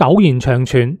強咁苟延長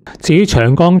存。至於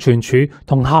長江存儲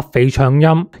同合肥長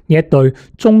鑫呢一對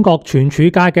中國存儲界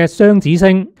嘅雙子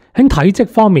星，喺體積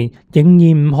方面仍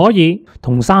然唔可以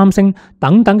同三星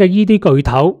等等嘅呢啲巨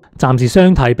頭暫時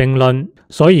相提並論。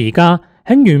所以而家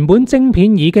喺原本晶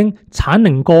片已經產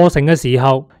能過剩嘅時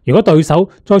候，如果對手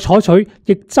再採取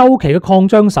逆周期嘅擴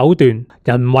張手段，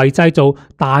人為製造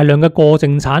大量嘅過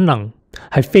剩產能，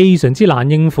係非常之難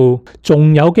應付，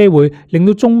仲有機會令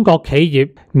到中國企業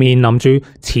面臨住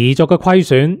持續嘅虧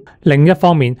損。另一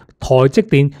方面，台積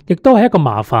電亦都係一個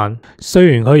麻煩，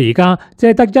雖然佢而家只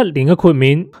係得1年嘅豁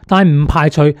免，但唔排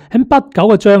除喺不久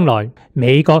嘅將來，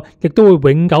美國亦都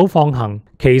會永久放行。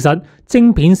其實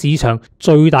晶片市場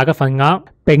最大嘅份額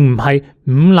並唔係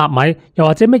5納米，又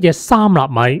或者乜嘢3納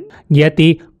米，而一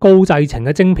啲高製程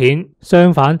嘅晶片。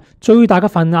相反，最大嘅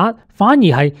份額反而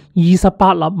係28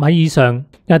納米以上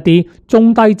一啲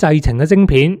中低製程嘅晶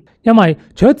片。因為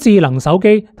除咗智能手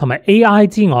機同埋 AI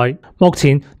之外，目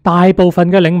前大部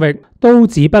分嘅領域都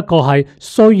只不過係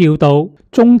需要到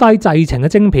中低製程嘅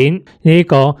晶片，呢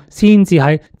個先至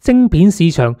係晶片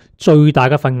市場最大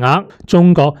嘅份額。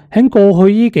中國喺過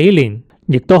去呢幾年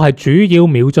亦都係主要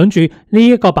瞄準住呢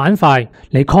一個板塊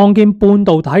嚟擴建半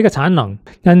導體嘅產能。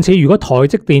因此，如果台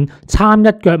積電參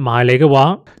一腳埋嚟嘅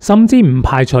話，甚至唔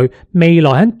排除未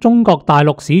來喺中國大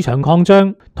陸市場擴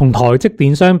張。同台積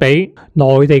電相比，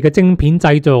內地嘅晶片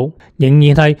製造仍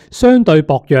然係相對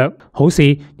薄弱。好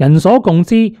似人所共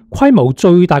知規模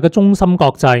最大嘅中芯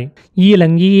國際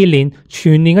，2022年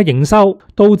全年嘅營收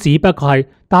都只不過係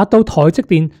達到台積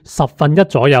電1/10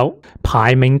左右。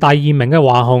排名第2名嘅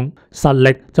華虹實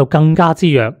力就更加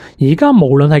之弱。而家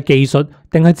無論係技術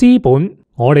定係資本，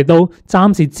我哋都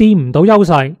暫時佔唔到優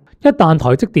勢。一旦台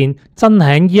積電真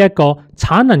係喺呢一個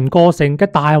產能過剩嘅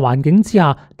大環境之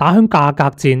下打響價格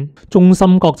戰，中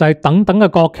芯國際等等嘅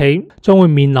國企將會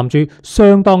面臨住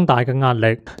相當大嘅壓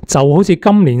力。就好似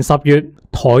今年10月，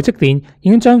台積電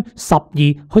已經將12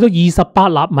去到28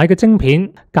納米嘅晶片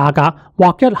價格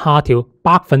劃一下調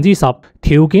10%，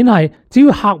條件係只要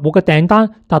客戶嘅訂單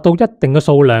達到一定嘅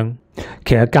數量。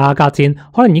其實價格戰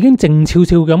可能已經靜悄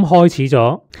悄咁開始咗，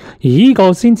而呢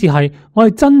個先至係我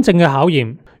哋真正嘅考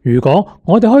驗。如果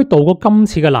我哋可以渡過今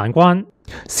次嘅難關，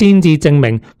先至證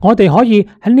明我哋可以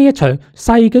喺呢一場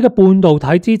世紀嘅半導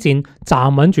體之戰站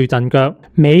穩住陣腳。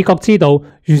美國知道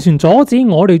完全阻止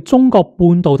我哋中國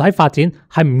半導體發展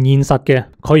係唔現實嘅，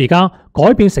佢而家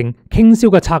改變成傾銷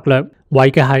嘅策略，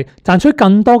為嘅係賺取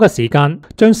更多嘅時間，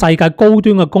將世界高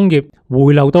端嘅工業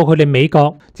回流到佢哋美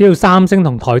國。只要三星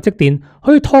同台積電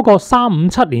可以拖過3、5、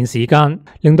7年時間，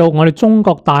令到我哋中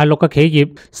國大陸嘅企業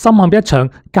深陷一場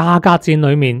價格戰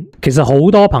裏面。其實好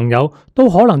多朋友都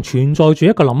可能存在住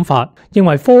一個諗法，認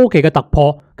為科技嘅突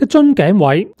破嘅樽頸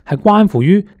位係關乎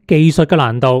於技術嘅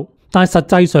難度，但係實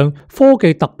際上科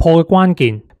技突破嘅關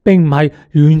鍵並唔係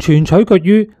完全取決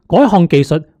於嗰項技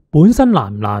術本身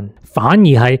難唔難，反而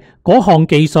係嗰項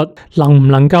技術能唔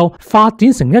能夠發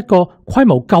展成一個規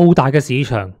模夠大嘅市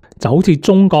場。就好似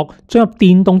中國進入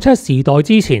電動車時代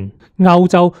之前，歐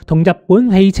洲同日本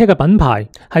汽車嘅品牌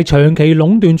係長期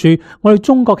壟斷住我哋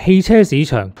中國汽車市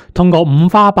場，通過五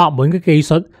花八門嘅技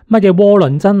術，乜嘢渦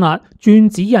輪增壓、轉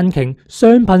子引擎、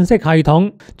雙噴式系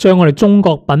統，將我哋中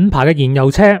國品牌嘅燃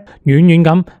油車遠遠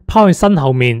咁拋喺身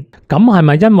後面。咁係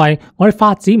咪因為我哋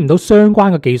發展唔到相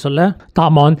關嘅技術呢？答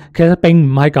案其實並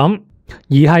唔係咁，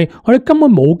而係我哋根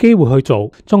本冇機會去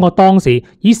做。中國當時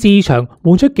以市場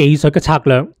換取技術嘅策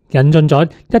略，引進咗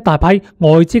一大批外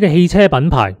資嘅汽車品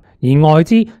牌，而外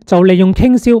資就利用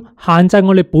傾銷限制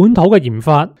我哋本土嘅研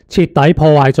發，徹底破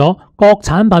壞咗國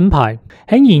產品牌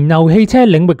喺燃油汽車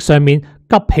領域上面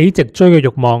急起直追嘅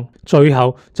慾望，最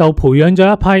後就培養咗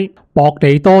一批薄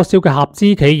利多銷嘅合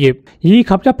資企業，以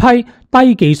及一批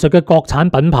低技術嘅國產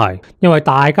品牌。因為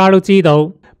大家都知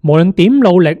道，無論點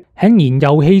努力喺燃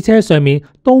油汽車上面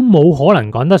都冇可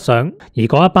能趕得上，而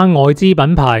嗰一班外資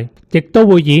品牌亦都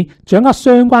會以掌握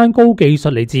相關高技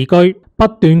術嚟自居，不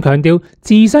斷強調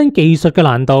自身技術嘅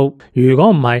難度。如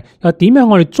果唔係，又點樣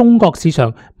我哋中國市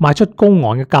場賣出高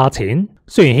昂嘅價錢？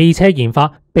雖然汽車研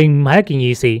發並唔係一件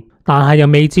易事，但係又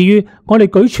未至於我哋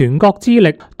舉全國之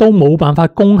力都冇辦法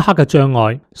攻克嘅障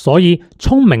礙。所以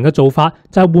聰明嘅做法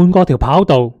就係換過條跑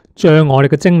道，將我哋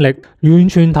嘅精力完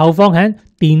全投放喺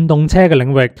電動車嘅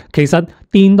領域。其實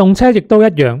電動車亦都一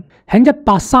樣，喺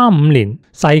1835年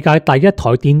世界第一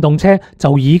台電動車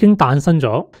就已經誕生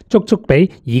咗，足足比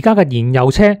而家嘅燃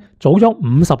油車早咗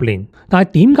50年。但係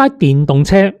點解電動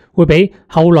車會比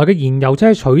後來嘅燃油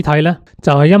車取替呢？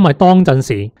就係因為當陣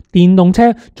時電動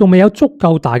車仲未有足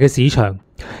夠大嘅市場。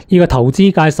呢個投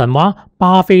資界神話，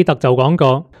巴菲特就講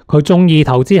過，佢中意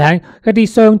投資喺一啲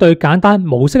相對簡單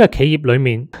模式嘅企業裏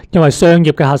面，因為商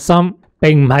業嘅核心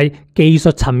並唔係技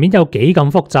術層面有幾咁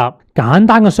複雜，簡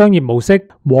單嘅商業模式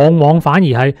往往反而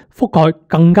係覆蓋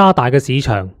更加大嘅市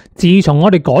場。自從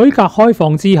我哋改革開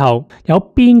放之後，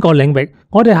有邊個領域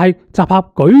我哋係集合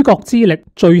舉國之力，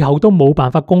最後都冇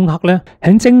辦法攻克呢？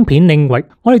喺晶片領域，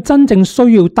我哋真正需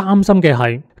要擔心嘅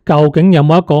係，究竟有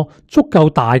冇一個足夠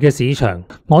大嘅市場？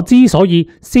我之所以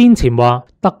先前話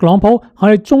特朗普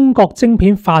係中國晶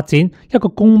片發展一個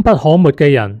功不可沒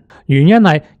嘅人，原因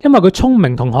係因為佢聰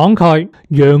明同慷慨，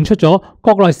讓出咗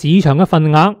國內市場嘅份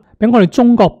額，俾我哋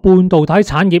中國半導體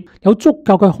產業有足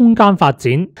夠嘅空間發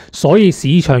展。所以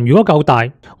市場如果夠大，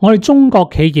我哋中國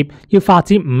企業要發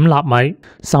展5納米，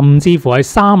甚至乎係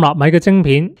3納米嘅晶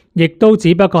片，亦都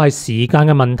只不過係時間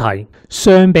嘅問題。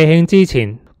相比起之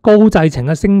前高製程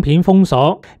嘅芯片封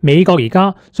鎖，美國而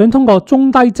家想通過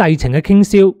中低製程嘅傾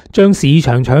銷，將市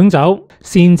場搶走，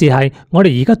先至係我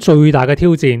哋而家最大嘅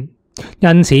挑戰。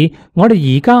因此，我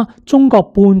哋而家中國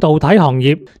半導體行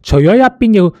業，除咗一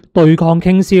邊要對抗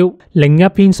傾銷，另一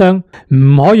邊廂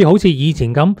唔可以好似以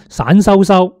前咁散收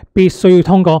收，必須要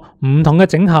通過唔同嘅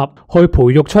整合，去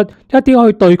培育出一啲可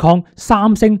以對抗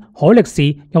三星、海力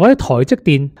士又或者台積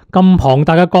電咁龐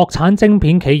大嘅國產晶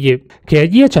片企業。其實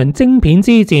呢一場晶片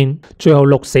之戰，最後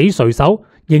鹿死誰手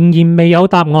仍然未有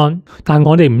答案，但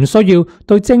我哋唔需要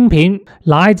對晶片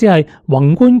乃至係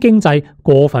宏觀經濟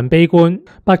過分悲觀，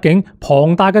畢竟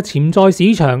龐大嘅潛在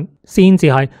市場先至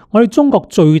係我哋中國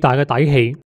最大嘅底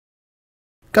氣。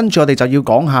跟住我哋就要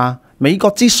講下美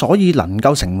國之所以能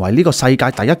夠成為呢個世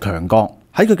界第一強國，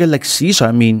喺佢嘅歷史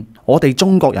上面，我哋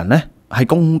中國人呢係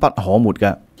功不可沒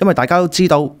嘅。因為大家都知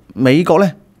道美國呢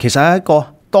其實係一個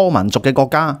多民族嘅國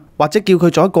家，或者叫佢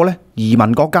做一個呢移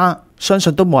民國家，相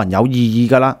信都冇人有異議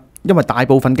㗎啦。因為大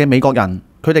部分嘅美國人，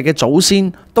佢哋嘅祖先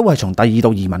都係從第二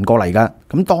度移民過嚟㗎，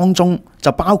咁當中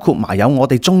就包括埋有我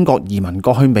哋中國移民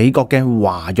過去美國嘅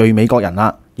華裔美國人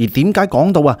啦。而點解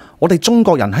講到我哋中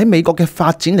國人喺美國嘅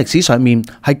發展歷史上面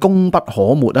係功不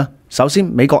可沒呢？首先，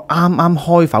美國啱啱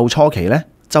開埠初期呢，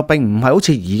就並唔係好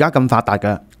似而家咁發達嘅，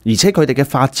而且佢哋嘅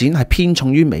發展係偏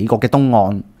重於美國嘅東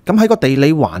岸。咁喺個地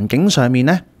理環境上面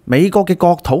呢，美國嘅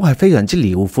國土係非常之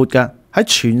遼闊嘅。喺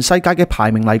全世界嘅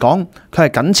排名嚟講，佢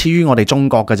係僅次於我哋中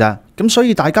國嘅咋。咁所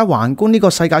以大家橫觀呢個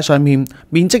世界上面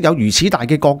面積有如此大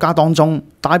嘅國家當中，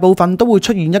大部分都會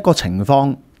出現一個情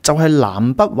況，就係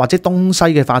南北或者東西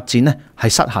嘅發展呢係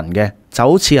失衡嘅。就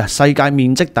好似世界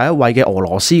面積第一位嘅俄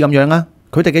羅斯咁樣啦，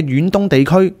佢哋嘅遠東地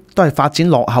區都係發展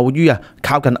落後於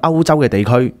靠近歐洲嘅地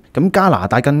區。咁加拿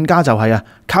大更加就係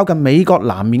靠近美國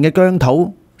南面嘅疆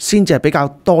土，先至係比較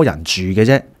多人住嘅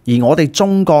啫。而我哋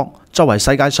中國作為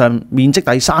世界上面積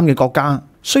第3嘅國家，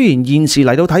雖然現時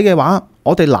嚟到睇嘅話，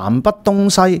我哋南北東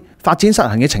西發展失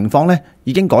衡嘅情況呢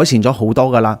已經改善咗好多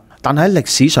噶啦，但係喺歷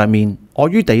史上面，礙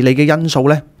於地理嘅因素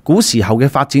呢，古時候嘅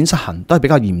發展失衡都係比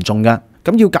較嚴重嘅。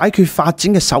咁要解決發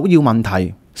展嘅首要問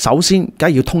題，首先梗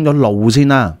係要通咗路先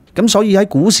啦。咁所以喺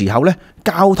古時候呢，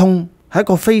交通係一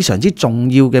個非常之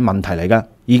重要嘅問題嚟㗎。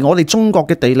而我哋中國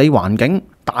嘅地理環境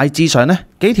大致上呢，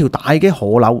幾條大嘅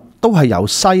河流都係由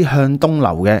西向東流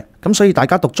嘅，咁所以大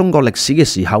家讀中國歷史嘅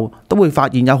時候都會發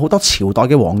現有好多朝代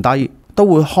嘅皇帝都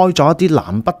會開咗一啲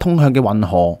南北通向嘅運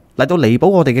河嚟到彌補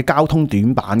我哋嘅交通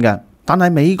短板嘅。但係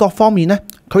美國方面呢，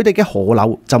佢哋嘅河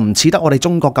流就唔似得我哋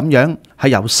中國咁樣係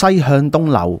由西向東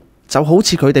流，就好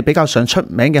似佢哋比較上出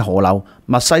名嘅河流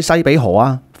密西西比河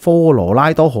啊、科羅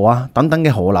拉多河啊等等嘅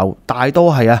河流，大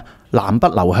多係南北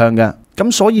流向嘅。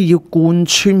咁所以要貫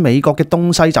穿美國嘅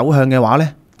東西走向嘅話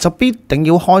呢，就必定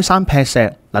要開山劈石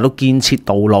嚟到建設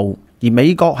道路。而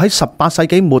美國喺18世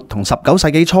紀末同19世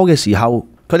紀初嘅時候，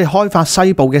佢哋開發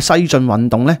西部嘅西進運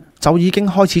動呢，就已經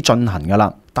開始進行㗎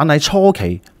啦。但係初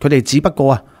期佢哋只不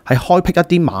過係開闢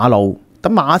一啲馬路，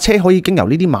等馬車可以經由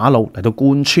呢啲馬路嚟到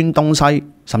貫穿東西，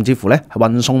甚至乎呢係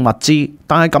運送物資。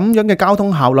但係咁樣嘅交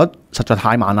通效率實在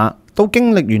太慢啦。到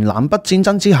經歷完南北戰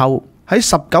爭之後，喺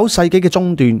19世紀嘅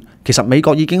中段，其實美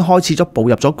國已經開始咗步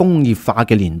入咗工業化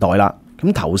嘅年代啦。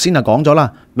咁頭先就講咗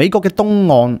啦，美國嘅東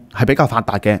岸係比較發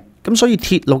達嘅，咁所以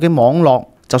鐵路嘅網絡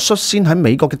就率先喺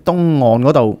美國嘅東岸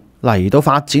嗰度嚟到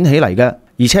發展起嚟嘅。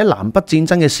而且南北戰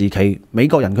爭嘅時期，美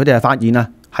國人佢哋係發現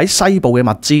喺西部嘅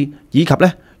物資，以及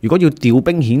呢如果要調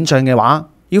兵遣將嘅話，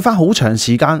要花好長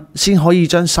時間先可以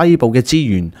將西部嘅資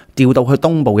源調到去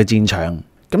東部嘅戰場。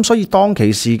咁所以當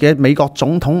其時嘅美國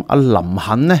總統阿林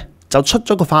肯呢，就出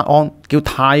咗個法案叫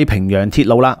太平洋鐵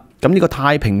路啦。咁呢個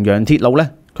太平洋鐵路呢，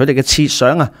佢哋嘅設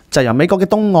想就係由美國嘅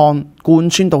東岸貫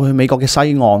穿到去美國嘅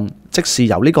西岸，即是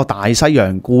由呢個大西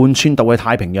洋貫穿到去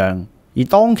太平洋。而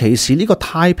當其時呢個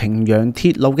太平洋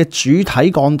鐵路嘅主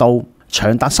體幹道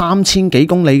長達3000幾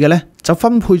公里嘅呢，就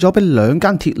分配咗俾2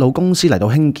間鐵路公司嚟到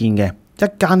興建嘅。一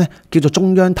間呢叫做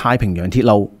中央太平洋鐵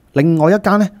路，另外一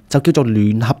間呢就叫做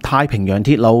聯合太平洋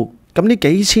鐵路。咁呢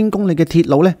幾千公里嘅鐵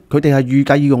路呢，佢哋係預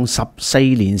計要用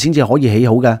14年先至可以起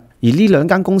好嘅。而呢2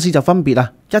間公司就分別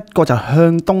一個就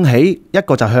向東起，一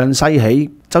個就向西起。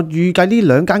就預計呢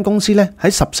2間公司呢，喺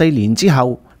14年之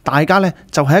後，大家呢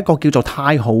就喺一個叫做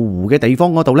太浩湖嘅地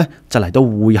方嗰度呢，就嚟到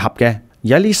匯合嘅。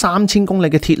而喺呢3000公里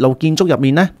嘅鐵路建築入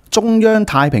面呢，中央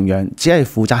太平洋只係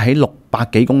負責起600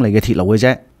幾公里嘅鐵路嘅啫，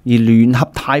而聯合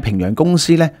太平洋公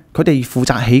司呢，佢哋負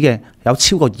責起嘅有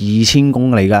超過2000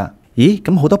公里㗎。咦，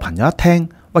咁好多朋友一聽，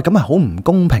喂，咁咪好唔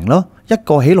公平咯？一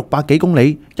個起600幾公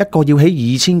里，一個要起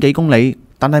2000幾公里。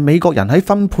但係美國人喺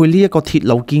分配呢一個鐵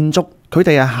路建築，佢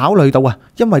哋係考慮到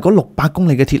因為嗰600公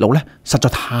里嘅鐵路呢，實在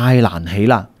太難起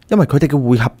啦。因為佢哋嘅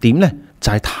匯合點呢，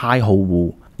就係太浩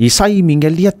湖，而西面嘅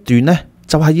呢一段呢，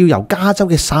就係要由加州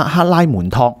嘅薩克拉門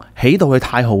托起到去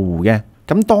太浩湖嘅。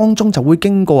咁當中就會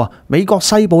經過美國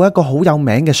西部一個好有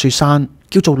名嘅雪山，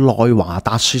叫做內華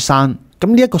達雪山。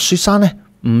咁呢一個雪山呢，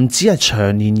唔止係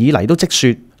長年以嚟都積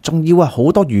雪，仲要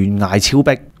好多懸崖峭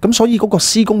壁，咁所以嗰個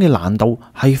施工嘅難度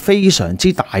係非常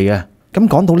之大嘅。咁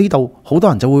講到呢度，好多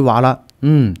人就會話啦，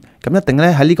咁一定咧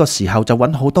喺呢個時候就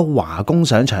揾好多華工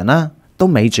上場啦，都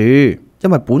未住，因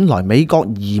為本來美國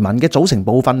移民嘅組成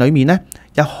部分裡面呢，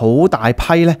有好大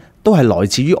批呢都係來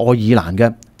自於愛爾蘭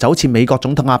嘅，就好似美國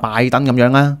總統阿拜登咁樣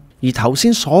啦。而頭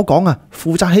先所講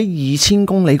負責起2000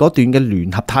公里嗰段嘅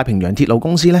聯合太平洋鐵路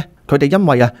公司呢，佢哋因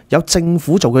為有政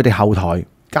府做佢哋後台，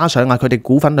加上佢哋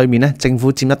股份裏面呢，政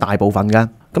府佔一大部分嘅，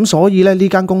咁所以呢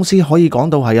間公司可以講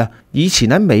到係以前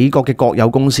喺美國嘅國有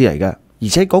公司嚟嘅。而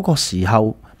且嗰個時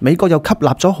候美國又吸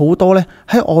納咗好多呢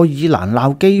喺愛爾蘭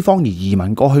鬧饑荒而移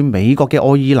民過去美國嘅愛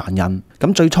爾蘭人。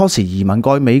咁最初時移民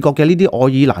過去美國嘅呢啲愛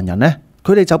爾蘭人呢，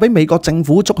佢哋就俾美國政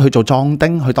府捉去做壯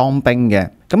丁去當兵嘅。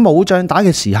咁冇仗打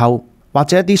嘅時候，或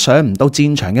者一啲上唔到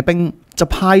戰場嘅兵，就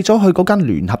派咗去嗰間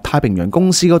聯合太平洋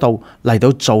公司嗰度嚟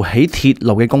到做起鐵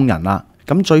路嘅工人啦。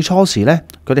咁最初時呢，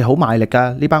佢哋好賣力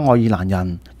噶，呢班愛爾蘭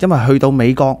人，因為去到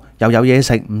美國又有嘢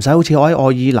食，唔使好似我喺愛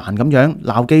爾蘭咁樣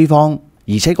鬧饑荒，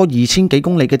而且嗰2000幾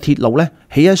公里嘅鐵路呢，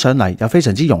起咗上嚟又非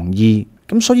常之容易。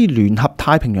咁所以聯合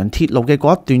太平洋鐵路嘅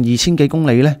嗰一段2000幾公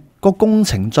里呢，個工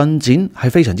程進展係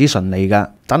非常之順利㗎。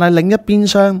但係另一邊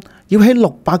廂要起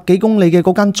600幾公里嘅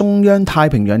嗰間中央太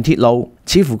平洋鐵路，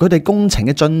似乎佢哋工程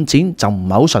嘅進展就唔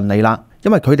係好順利啦。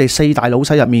因為佢哋4大老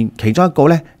細入面，其中一個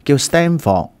呢叫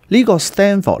Stanford，呢個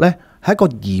Stanford 呢係一個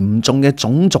嚴重嘅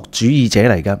種族主義者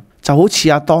嚟嘅，就好似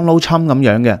阿 Donald Trump 咁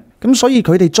樣嘅。咁所以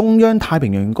佢哋中央太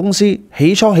平洋公司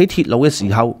起初起鐵路嘅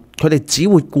時候，佢哋只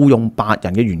會僱用白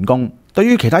人嘅員工，對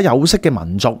於其他有色嘅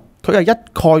民族，佢係一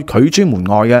概拒諸門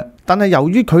外嘅。但係由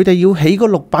於佢哋要起嗰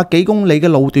600幾公里嘅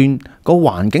路段，個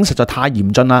環境實在太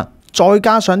嚴峻啦，再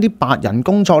加上啲白人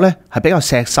工作呢係比較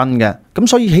錫身嘅，咁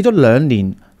所以起咗2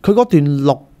年，佢嗰段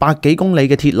600幾公里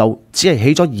嘅鐵路，只係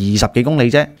起咗20幾公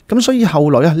里啫。咁所以後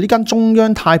來啊，呢間中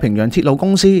央太平洋鐵路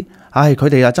公司，佢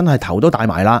哋啊真係頭都大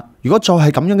埋啦。如果再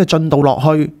係咁樣嘅進度落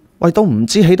去，喂，都唔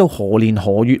知起到何年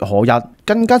何月何日。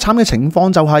更加慘嘅情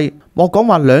況就係，莫講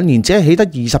話2年只係起得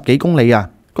20幾公里啊，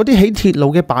嗰啲起鐵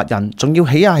路嘅白人仲要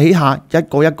起下起下，一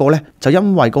個一個呢，就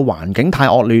因為個環境太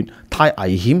惡劣、太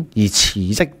危險而辭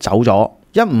職走咗。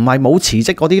一唔係冇辭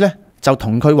職嗰啲呢，就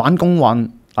同佢玩工運。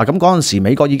咁嗰陣時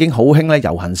美國已經好興咧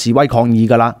遊行示威抗議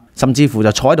㗎啦，甚至乎就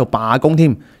坐喺度罷工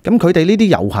添。咁佢哋呢啲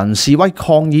遊行示威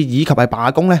抗議以及係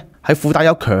罷工呢，係附帶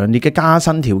有強烈嘅加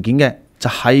薪條件嘅，就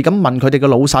係咁問佢哋嘅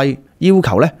老細要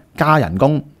求呢加人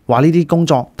工，話呢啲工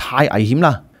作太危險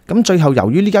啦。咁最後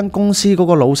由於呢間公司嗰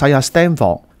個老細阿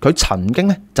Stanford，佢曾經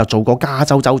呢就做過加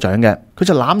州州長嘅，佢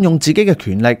就濫用自己嘅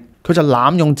權力，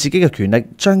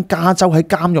將加州喺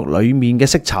監獄裡面嘅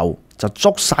釋囚就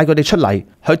捉晒佢哋出嚟，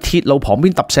去鐵路旁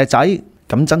邊揼石仔。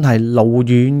咁真係路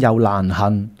遠又難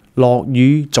行，落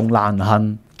雨仲難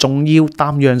行，仲要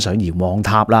擔秧上簷望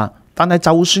塔啦。但係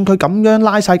就算佢咁樣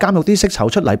拉晒監獄啲釋囚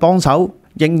出嚟幫手，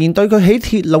仍然對佢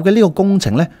起鐵路嘅呢個工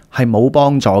程呢係冇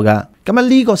幫助嘅。咁喺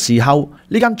呢個時候，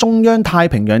呢間中央太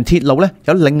平洋鐵路呢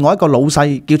有另外一個老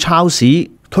細叫抄士，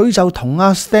佢就同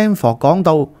阿 Stanford 講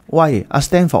到：喂，阿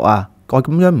Stanford 啊，咁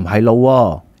樣唔係路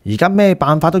喎，而家咩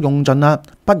辦法都用盡啦，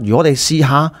不如我哋試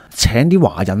下請啲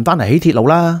華人翻嚟起鐵路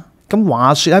啦。咁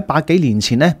話說喺100幾年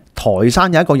前呢，台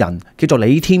山有一個人叫做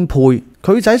李天沛，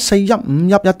佢就喺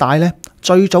4151一帶呢，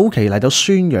最早期嚟到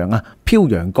宣揚漂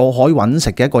洋過海揾食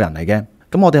嘅一個人嚟嘅。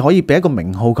咁我哋可以俾一個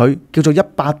名號佢，叫做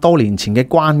100多年前嘅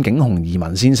關景鴻移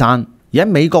民先生。而喺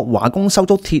美國華工修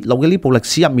築鐵路嘅呢部歷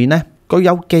史入面呢，據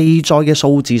有記載嘅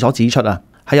數字所指出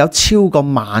係有超過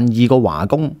12000個華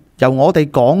工由我哋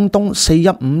廣東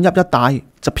4151一帶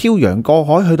就漂洋過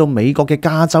海去到美國嘅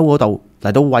加州嗰度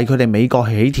嚟到為佢哋美國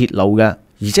起鐵路嘅。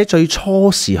而且最初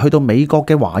時去到美國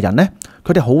嘅華人呢，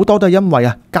佢哋好多都係因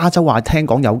為加州話聽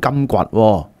講有金掘，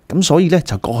咁所以呢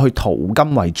就過去淘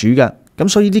金為主嘅。咁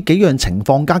所以呢幾樣情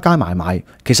況加埋，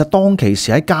其實當其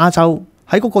時喺加州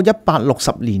喺嗰個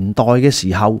1860年代嘅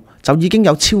時候，就已經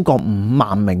有超過5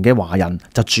萬名嘅華人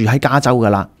就住喺加州噶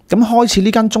啦。咁開始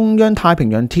呢間中央太平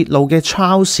洋鐵路嘅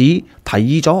Charles 提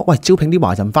議咗，喂，招聘啲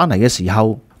華人翻嚟嘅時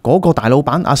候，嗰個大老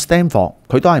闆阿 Stanford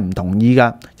佢都係唔同意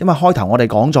噶，因為開頭我哋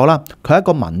講咗啦，佢係一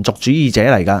個民族主義者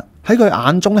嚟噶，喺佢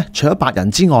眼中咧，除咗白人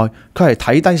之外，佢係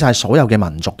睇低晒所有嘅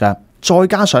民族嘅。再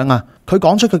加上佢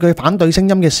講出佢嘅反對聲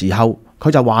音嘅時候，佢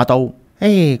就話到：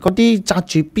嗰啲紮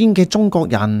住辮嘅中國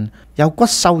人又骨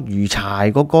瘦如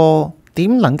柴嗰個，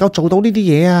點能夠做到呢啲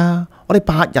嘢啊？我哋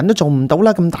白人都做唔到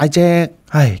啦，咁大隻。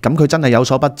咁佢真係有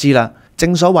所不知啦。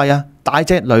正所謂大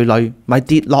隻累累，咪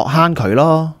跌落坑渠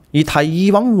咯。而提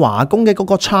議揾華工嘅嗰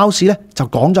個抄士呢，就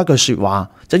講咗一句說話，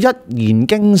就一言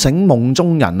驚醒夢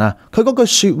中人啊！佢嗰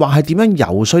句說話係點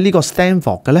樣游說呢個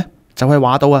Stanford 嘅呢？就係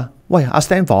話到喂，阿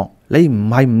Stanford，你唔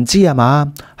係唔知啊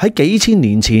嘛？喺幾千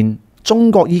年前，中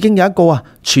國已經有一個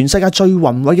全世界最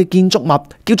宏偉嘅建築物，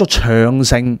叫做長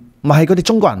城，咪係佢哋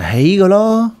中國人起嘅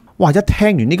咯。哇！一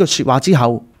聽完呢句說話之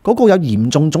後，嗰個有嚴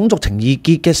重種族情意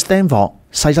結嘅 Stanford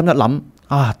細心一諗，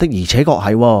的而且確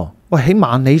係，喂，起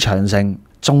萬里長城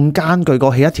仲艱巨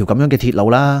過起一條咁樣嘅鐵路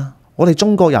啦。我哋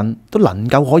中國人都能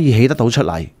夠可以起得到出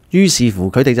嚟，於是乎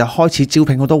佢哋就開始招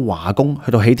聘好多華工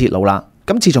去到起鐵路啦。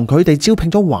咁自從佢哋招聘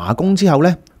咗華工之後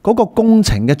呢，嗰個工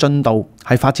程嘅進度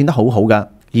係發展得好好噶。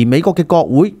而美國嘅國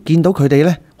會見到佢哋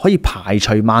呢，可以排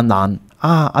除萬難，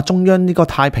中央呢個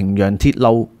太平洋鐵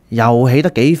路又起得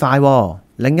幾快，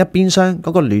另一邊廂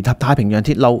嗰個聯合太平洋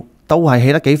鐵路都係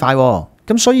起得幾快。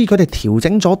咁所以佢哋調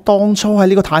整咗當初喺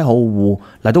呢個太浩湖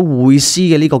嚟到會師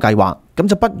嘅呢個計劃，咁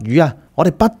就不如我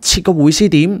哋不設個會師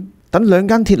點，等兩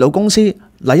間鐵路公司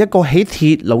嚟一個起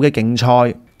鐵路嘅競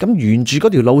賽，咁沿住嗰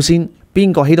條路線，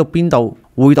邊個起到邊度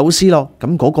會到師咯，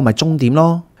咁嗰個咪終點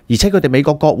咯。而且佢哋美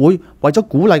國國會為咗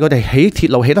鼓勵佢哋起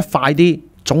鐵路起得快啲，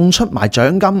仲出埋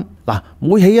獎金。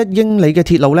每起1英里嘅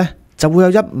鐵路呢，就會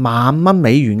有100,000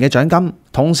美元嘅獎金。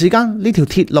同時間呢條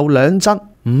鐵路兩側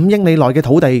5英里內嘅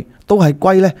土地都係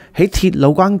歸起鐵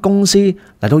路間公司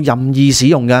嚟到任意使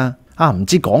用㗎。唔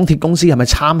知港鐵公司係咪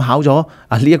參考咗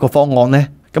呢一個方案呢？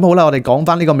咁好啦，我哋講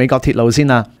翻呢個美國鐵路先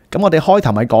啦。咁我哋開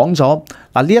頭咪講咗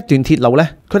呢一段鐵路呢，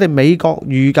佢哋美國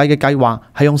預計嘅計劃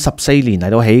係用14年嚟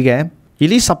到起嘅。而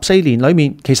呢14年裏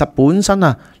面，其實本身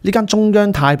呢間中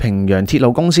央太平洋鐵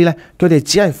路公司呢，佢哋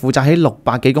只係負責起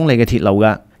600幾公里嘅鐵路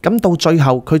㗎。咁到最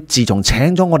後，佢自從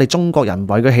請咗我哋中國人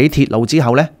為佢起鐵路之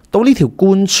後呢，到呢條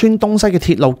貫穿東西嘅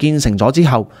鐵路建成咗之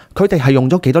後，佢哋係用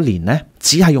咗幾多年呢？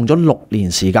只係用咗6年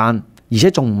時間，而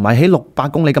且仲唔係起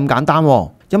600公里咁簡單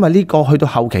喎。因為呢個去到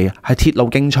後期係鐵路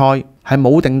競賽，係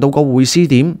冇定到個會師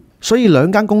點，所以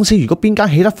兩間公司如果邊間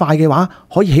起得快嘅話，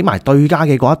可以起埋對家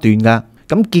嘅嗰一段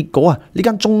㗎。咁結果啊，呢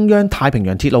間中央太平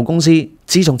洋鐵路公司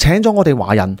自從請咗我哋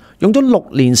華人，用咗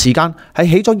6年時間係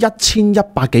起咗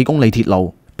1100幾公里鐵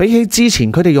路，比起之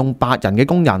前佢哋用白人嘅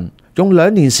工人用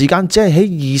2年時間只係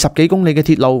起20幾公里嘅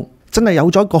鐵路，真係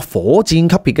有咗一個火箭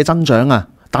級別嘅增長啊！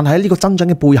但係喺呢個增長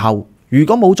嘅背後，如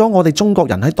果冇咗我哋中國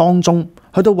人喺當中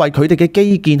去到為佢哋嘅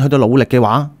基建去到努力嘅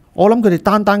話，我諗佢哋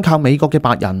單單靠美國嘅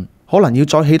白人，可能要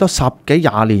再起多10幾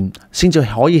20年先至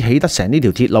可以起得成呢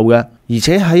條鐵路嘅。而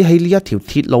且喺呢一條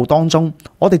鐵路當中，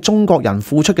我哋中國人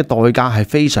付出嘅代價係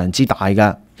非常之大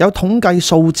嘅。有統計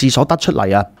數字所得出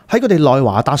嚟啊，喺佢哋內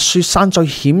華達雪山最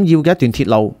險要嘅一段鐵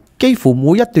路，幾乎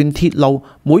每一段鐵路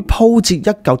每鋪設一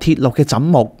嚿鐵路嘅枕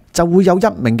木，就會有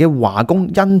1名嘅華工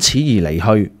因此而離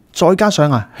去。再加上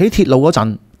啊，喺鐵路嗰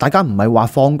陣，大家唔係話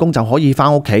放工就可以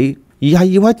返屋企，而係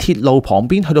要喺鐵路旁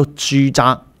邊去到駐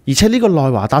紮。而且呢個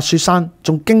內華達雪山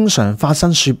仲經常發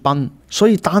生雪崩，所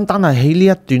以單單係喺呢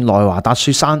一段內華達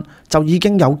雪山就已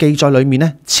經有記載裏面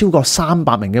呢超過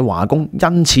300名嘅華工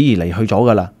因此而離去咗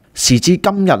噶啦。時至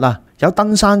今日啊，有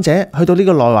登山者去到呢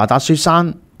個內華達雪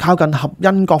山靠近合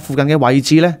恩角附近嘅位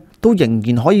置呢，都仍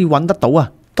然可以揾得到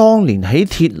啊當年喺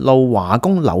鐵路華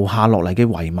工留下落嚟嘅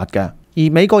遺物嘅。而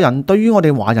美國人對於我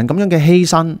哋華人咁樣嘅犧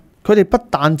牲，佢哋不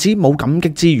但止冇感激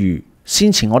之餘，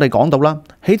先前我哋講到啦，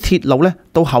喺鐵路呢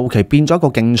到後期變咗一個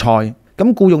競賽，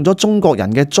咁僱用咗中國人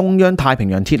嘅中央太平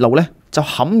洋鐵路呢，就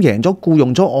冚贏咗僱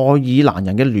用咗愛爾蘭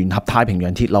人嘅聯合太平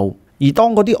洋鐵路。而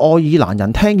當嗰啲愛爾蘭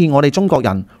人聽見我哋中國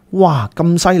人哇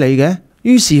咁犀利嘅，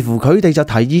於是乎佢哋就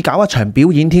提議搞一場表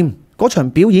演添。嗰場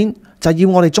表演就要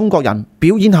我哋中國人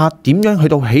表演下點樣去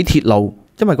到起鐵路，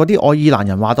因為嗰啲愛爾蘭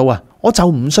人話到啊，我就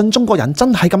唔信中國人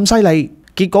真係咁犀利。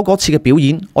結果嗰次嘅表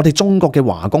演，我哋中國嘅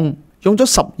華工用咗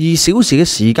12小時嘅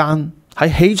時間，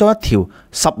係起咗一條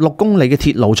16公里嘅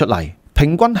鐵路出嚟，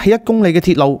平均起1公里嘅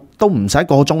鐵路都唔使1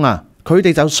個鐘啊！佢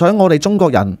哋就想我哋中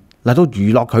國人嚟到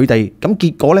娛樂佢哋，咁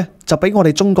結果呢，就俾我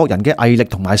哋中國人嘅毅力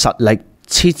同埋實力，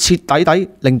徹徹底底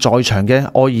令在場嘅愛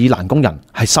爾蘭工人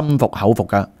係心服口服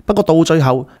噶。不過到最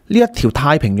後呢一條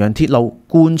太平洋鐵路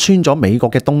貫穿咗美國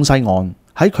嘅東西岸，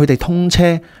喺佢哋通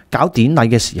車搞典禮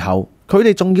嘅時候，佢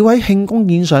哋仲要喺慶功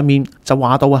宴上面就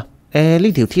話到啊，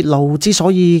呢條鐵路之所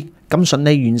以咁順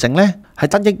利完成呢，係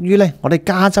得益於呢我哋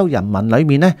加州人民裏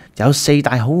面呢有4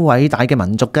大好偉大嘅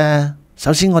民族噶。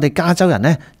首先我哋加州人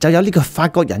呢就有呢個法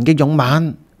國人嘅勇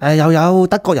猛，又有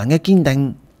德國人嘅堅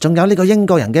定，仲有呢個英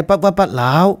國人嘅不屈不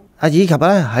撓，以及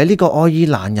呢係呢個愛爾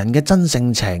蘭人嘅真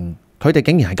性情。佢哋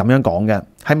竟然係咁樣講嘅，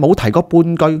係冇提過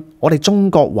半句我哋中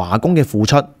國華工嘅付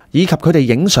出，以及佢哋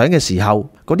影相嘅時候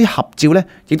嗰啲合照呢，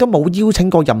亦都冇邀請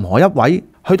過任何一位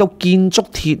去到建築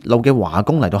鐵路嘅華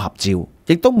工嚟到合照，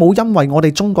亦都冇因為我哋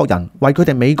中國人為佢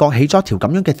哋美國起咗一條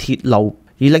咁樣嘅鐵路，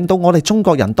而令到我哋中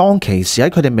國人當其時喺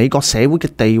佢哋美國社會嘅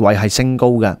地位係升高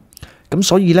嘅。咁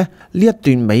所以呢，呢一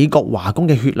段美國華工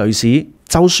嘅血淚史，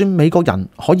就算美國人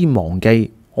可以忘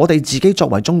記，我哋自己作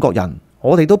為中國人，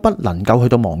我哋都不能夠去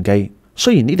到忘記。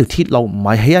雖然呢條鐵路唔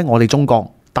係起喺我哋中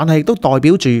國，但係亦都代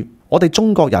表住我哋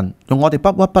中國人用我哋不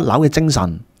屈不撓嘅精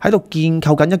神喺度建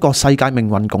構緊一個世界命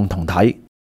運共同體。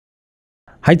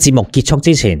喺節目結束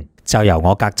之前，就由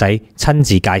我格仔親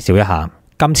自介紹一下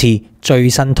今次最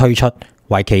新推出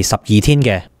為期12天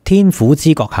嘅天府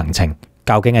之國行程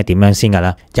究竟係點樣先㗎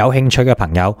啦？有興趣嘅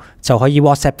朋友就可以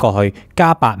WhatsApp 過去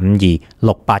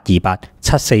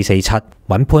+85268287447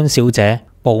揾潘小姐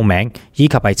報名，以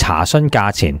及係查詢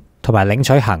價錢同埋領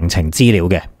取行程資料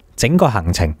嘅。整個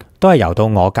行程都係由到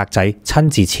我格仔親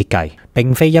自設計，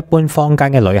並非一般坊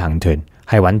間嘅旅行團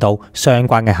係揾到相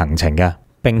關嘅行程嘅。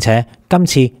並且今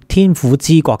次天府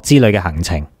之國之旅嘅行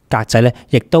程，格仔咧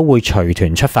亦都會隨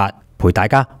團出發，陪大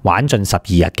家玩盡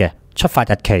12日嘅。出發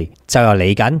日期就由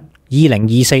嚟緊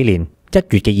2024年1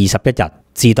月嘅21日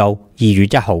至到2月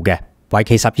1號嘅，為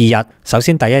期12日。首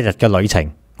先第一日嘅旅程，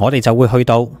我哋就會去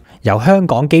到由香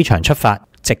港機場出發，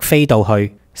直飛到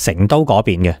去成都嗰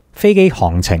邊嘅飛機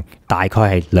航程大概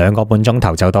係2個半鐘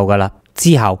頭就到噶啦。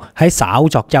之後喺稍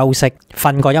作休息、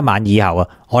瞓過1晚以後啊，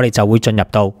我哋就會進入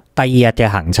到第2日嘅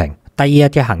行程。第2日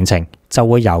嘅行程就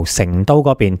會由成都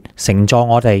嗰邊乘坐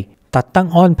我哋特登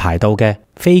安排到嘅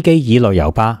飛機椅旅遊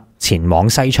巴前往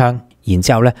西昌，然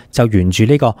之後咧就沿住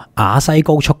呢個亞西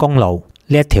高速公路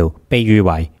呢一條被譽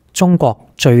為中國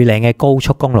最靚嘅高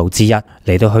速公路之一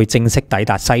嚟到去正式抵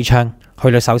達西昌。去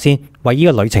到首先為呢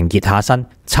個旅程熱下身，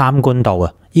參觀到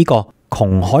呢個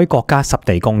窮海國家濕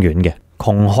地公園嘅。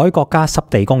窮海國家濕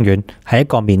地公園係一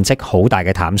個面積好大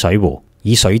嘅淡水湖，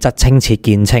以水質清澈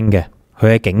見稱嘅。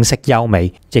佢嘅景色優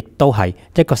美，亦都係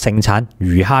一個盛產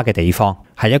魚蝦嘅地方，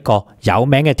係一個有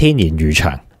名嘅天然漁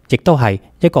場。亦都係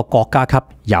一個國家級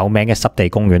有名嘅濕地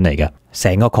公園嚟嘅。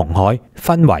成個窮海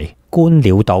分為觀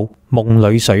鳥島、夢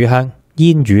裏水鄉、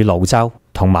煙雨鷺洲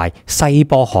同埋西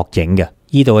坡鶴影嘅。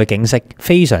呢度嘅景色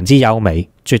非常之優美，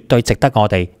絕對值得我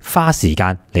哋花時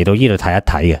間嚟到呢度睇一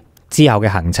睇嘅。之後嘅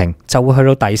行程就會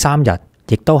去到第3日，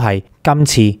亦都係今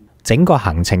次整個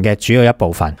行程嘅主要一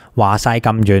部分。話晒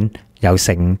咁遠，由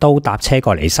成都搭車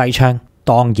過嚟西昌，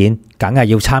當然梗係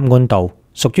要參觀到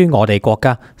屬於我哋國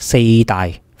家4大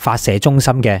發射中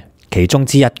心嘅其中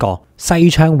之一個西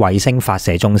昌衛星發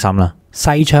射中心啦。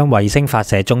西昌衛星發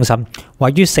射中心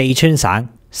位於四川省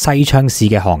西昌市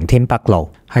嘅航天北路，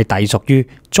係隸屬於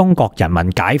中國人民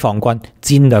解放軍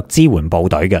戰略支援部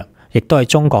隊嘅，亦都係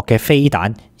中國嘅飛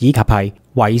彈以及係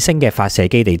衛星嘅發射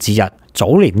基地之一。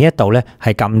早年呢一度咧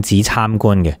係禁止參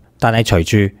觀嘅，但係隨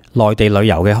住內地旅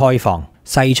遊嘅開放，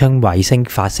西昌衛星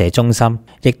發射中心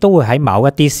亦都會喺某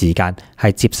一啲時間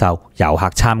係接受遊客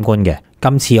參觀嘅。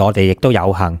今次我哋亦都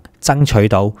有幸爭取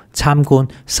到參觀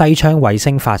西昌衛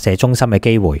星發射中心嘅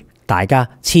機會，大家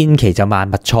千祈就萬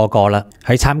勿錯過啦！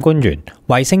喺參觀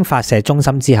完衛星發射中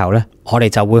心之後呢，我哋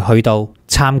就會去到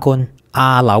參觀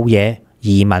阿柳耶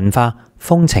彝文化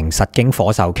風情實景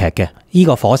火獸劇嘅。呢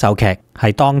個火獸劇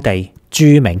係當地著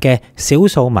名嘅少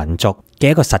數民族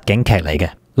嘅一個實景劇嚟嘅，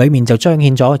裏面就彰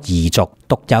顯咗彝族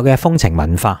獨有嘅風情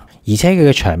文化，而且佢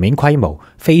嘅場面規模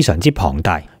非常之龐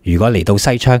大。如果嚟到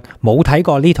西昌冇睇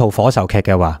過呢套火獸劇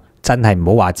嘅話，真係唔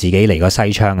好話自己嚟過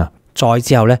西昌啊！再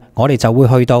之後呢，我哋就會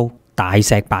去到大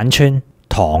石板村、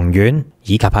唐縣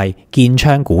以及係建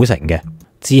昌古城嘅。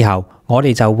之後我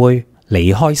哋就會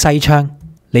離開西昌，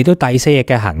嚟到第4日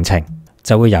嘅行程，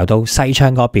就會游到西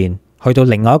昌嗰邊，去到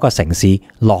另外一個城市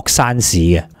樂山市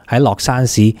嘅。喺樂山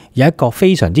市有一個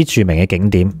非常之著名嘅景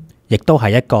點，亦都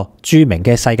係一個著名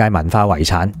嘅世界文化遺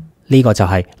產。呢個就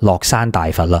係樂山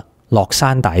大佛啦。樂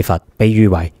山大佛被譽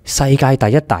為世界第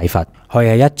一大佛，佢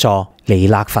係一座彌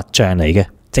勒佛像嚟嘅。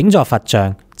整座佛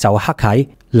像就刻喺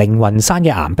靈雲山嘅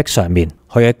岩壁上面，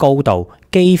佢嘅高度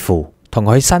幾乎同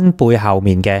佢身背後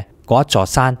面嘅嗰一座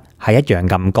山係一樣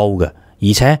咁高嘅，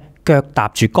而且腳踏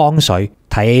住江水，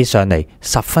睇起上嚟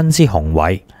十分之雄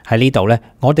偉。喺呢度呢，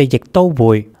我哋亦都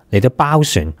會嚟到包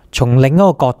船，從另一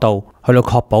個角度去到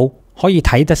確保可以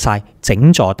睇得晒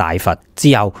整座大佛。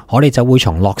之後我哋就會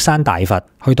從樂山大佛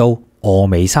去到峨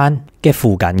眉山嘅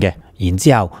附近嘅，然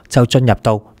之後就進入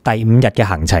到第5日嘅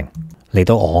行程。嚟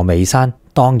到峨眉山，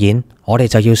當然我哋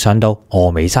就要上到峨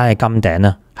眉山嘅金頂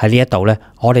啦。喺呢一度呢，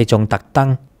我哋仲特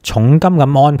登重金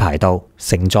咁安排到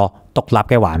乘坐獨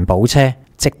立嘅環保車，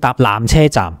直達纜車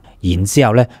站，然之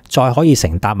後呢再可以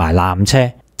乘搭埋纜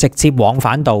車，直接往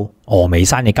返到峨眉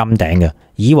山嘅金頂嘅。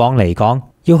以往嚟講，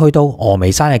要去到峨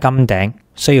眉山嘅金頂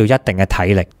需要一定嘅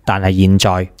體力，但係現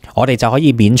在我哋就可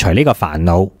以免除呢個煩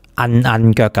惱，摁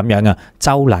腳咁樣啊，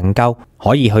就能夠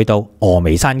可以去到峨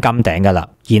眉山金頂噶啦。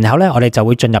然後呢，我哋就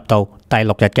會進入到第6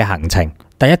日嘅行程，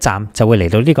第一站就會嚟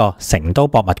到呢個成都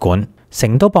博物館。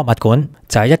成都博物館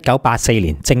就係1984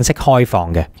年正式開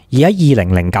放嘅，而喺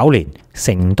2009年，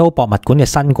成都博物館嘅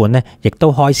新館呢亦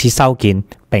都開始修建，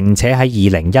並且喺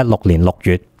2016年6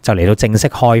月就嚟到正式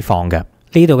開放嘅。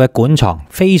呢度嘅館藏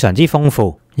非常之豐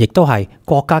富，亦都係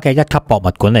國家嘅1級博物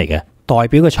館嚟嘅。代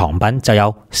表嘅藏品就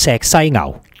有石犀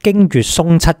牛、京粵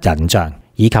松七人像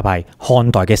以及係漢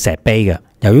代嘅石碑嘅。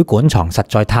由於館藏實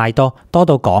在太多，多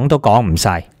到講都講唔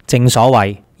晒。正所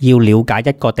謂要了解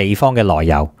一個地方嘅來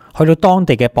由，去到當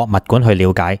地嘅博物館去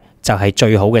了解就係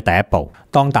最好嘅第一步。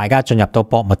當大家進入到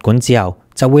博物館之後，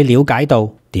就會了解到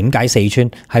點解四川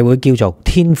係會叫做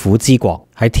天府之國。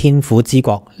喺天府之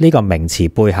國呢個名詞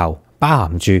背後，包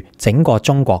含住整個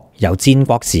中國由戰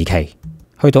國時期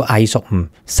去到魏蜀吳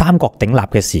三國鼎立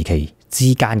嘅時期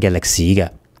之間嘅歷史嘅。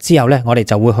之後呢，我哋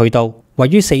就會去到位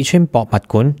於四川博物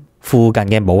館附近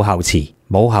嘅武后祠。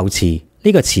武后祠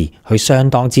呢個祠佢相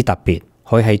當之特別，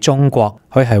佢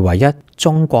係唯一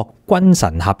中國君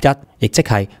臣合一，亦即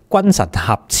係君臣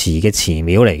合祠嘅祠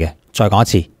廟嚟嘅。再講一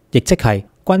次，亦即係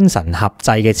君臣合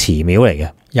祭嘅祠廟嚟嘅，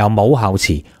由武后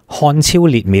祠、漢超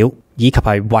列廟以及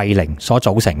係衛陵所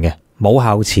組成嘅。武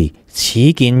后祠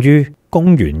始建於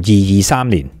公元223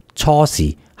年，初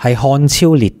時係漢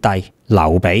超列帝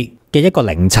劉備嘅一個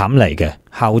陵寢嚟嘅，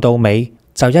後到尾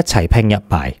就一齊拼入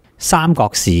埋三國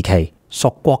時期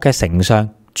蜀國嘅丞相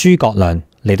諸葛亮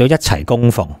嚟到一齊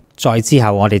供奉。再之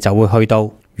後我哋就會去到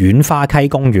沅花溪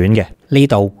公園嘅，呢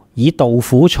度以杜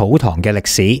甫草堂嘅歷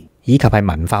史以及係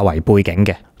文化為背景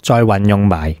嘅，再運用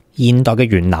埋現代嘅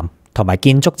園林同埋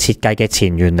建築設計嘅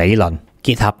前園理論，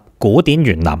結合古典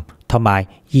園林同埋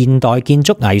現代建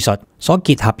築藝術所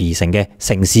結合而成嘅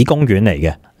城市公園嚟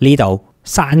嘅。呢度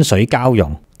山水交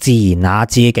融，自然雅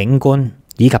致嘅景觀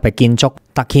以及嘅建築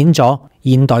凸顯咗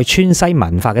現代川西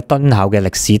文化嘅敦厚嘅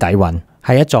歷史底蘊，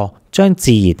係一座將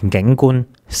自然景觀、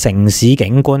城市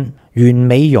景觀完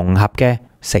美融合嘅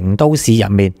成都市入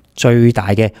面最大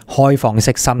嘅開放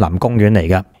式森林公園嚟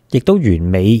㗎，亦都完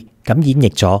美咁演繹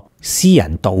咗詩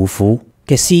人杜甫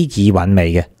嘅詩意韻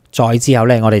味嘅。再之後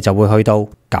呢，我哋就會去到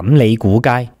錦里古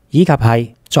街，以及係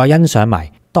再欣賞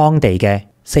埋當地嘅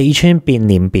四川變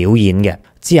臉表演嘅。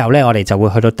之後呢，我哋就會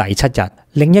去到第7日，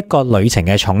另一個旅程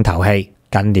嘅重頭戲，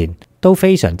近年都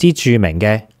非常之著名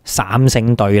嘅三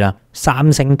星堆啦。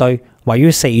三星堆位於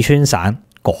四川省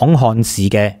廣漢市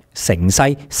嘅城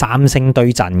西三星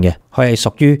堆鎮嘅，佢係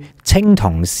屬於青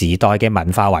銅時代嘅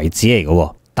文化遺址嚟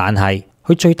嘅。但係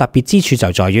佢最特別之處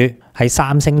就在於喺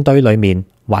三星堆裏面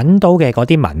揾到嘅嗰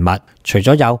啲文物，除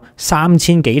咗有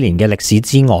3000幾年嘅歷史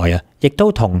之外啊，亦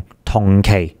都同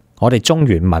期我哋中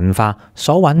原文化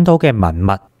所揾到嘅文物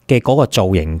嘅嗰個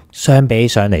造型相比起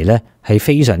上嚟呢，係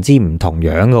非常之唔同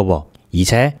樣嘅，而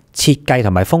且設計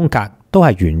同埋風格都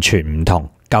係完全唔同。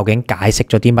究竟解釋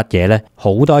咗啲乜嘢呢？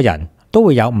好多人都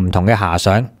會有唔同嘅遐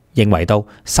想，認為到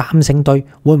三星堆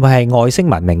會唔會係外星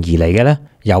文明而嚟嘅呢？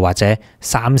又或者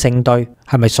三星堆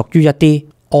係咪屬於一啲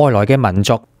外來嘅民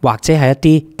族，或者係一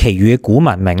啲其餘嘅古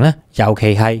文明呢？尤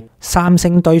其係三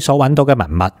星堆所揾到嘅文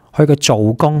物，佢嘅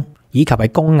做工以及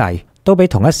係工藝都比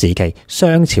同一時期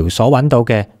商朝所揾到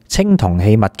嘅青銅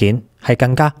器物件係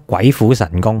更加鬼斧神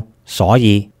工，所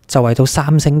以就為到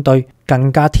三星堆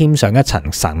更加添上一層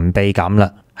神秘感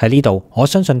啦。喺呢度，我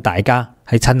相信大家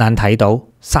係親眼睇到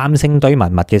三星堆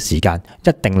文物嘅時間，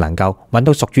一定能夠揾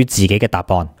到屬於自己嘅答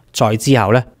案。再之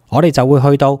後呢，我哋就會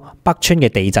去到北川嘅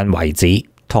地震遺址，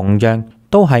同樣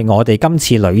都係我哋今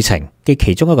次旅程嘅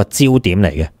其中一個焦點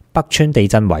嚟嘅。北川地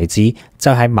震遺址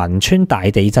就係汶川大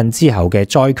地震之後嘅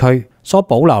災區所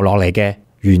保留落嚟嘅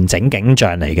完整景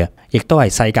象嚟嘅，亦都係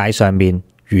世界上面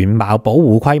原貌保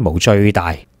護規模最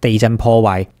大、地震破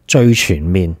壞最全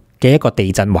面嘅一個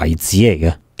地震遺址嚟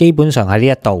嘅。基本上喺呢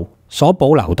一度所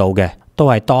保留到嘅都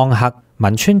係當刻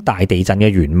汶川大地震嘅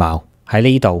原貌。喺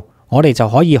呢度我哋就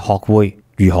可以學會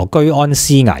如何居安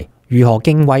思危，如何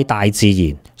敬畏大自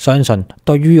然。相信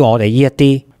對於我哋呢一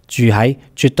啲住喺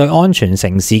絕對安全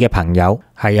城市嘅朋友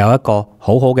係有一個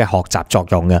好好嘅學習作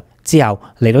用嘅。之後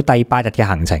嚟到第8日嘅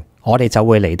行程，我哋就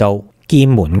會嚟到劍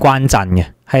門關鎮嘅，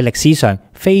係歷史上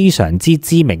非常之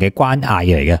知名嘅關隘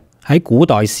嚟嘅。喺古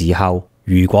代時候，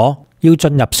如果要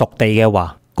進入蜀地嘅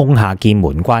話，攻下劍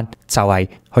門關就係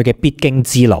佢嘅必經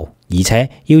之路，而且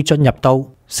要進入到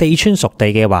四川蜀地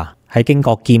嘅話，喺經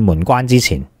過劍門關之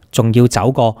前，仲要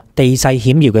走過地勢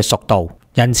險要嘅蜀道。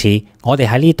因此，我哋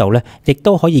喺呢度呢，亦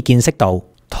都可以見識到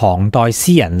唐代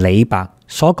詩人李白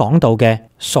所講到嘅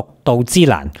蜀道之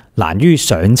難，難於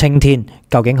上青天。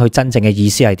究竟佢真正嘅意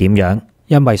思係點樣？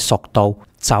因為蜀道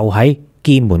就喺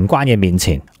劍門關嘅面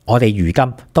前，我哋如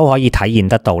今都可以體驗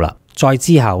得到啦。再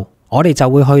之後，我哋就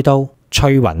會去到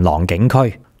翠雲廊景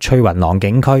區。翠雲廊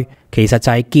景區其實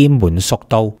就係劍門蜀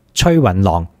道翠雲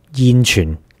廊現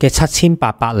存嘅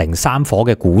7803棵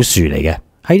嘅古樹嚟嘅。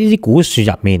喺呢啲古樹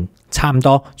入面，差唔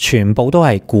多全部都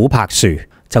係古柏樹，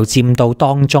就佔到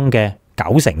當中嘅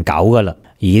99%噶啦。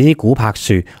而呢啲古柏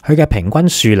樹，佢嘅平均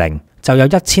樹齡就有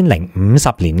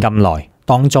1050年咁耐。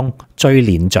當中最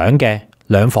年長嘅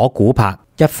2棵古柏，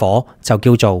一棵就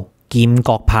叫做劍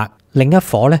閣柏，另一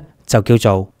棵咧就叫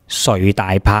做隋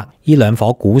大柏。呢2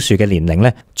棵古樹嘅年齡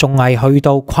咧，仲係去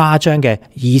到誇張嘅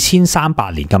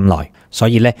2300年咁耐，所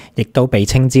以咧亦都被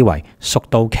稱之為蜀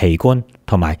道奇觀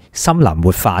同埋森林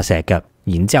活化石嘅。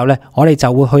然之後咧，我哋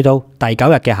就會去到第9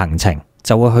日嘅行程，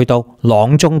就會去到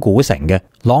阆中古城嘅。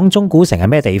阆中古城係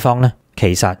咩地方呢？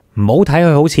其實唔好睇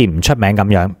佢好似唔出名咁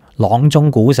樣，阆中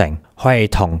古城佢係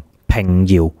同平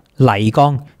遙、麗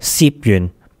江、攝縣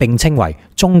並稱為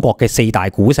中國嘅4大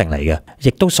古城嚟嘅，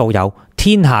亦都素有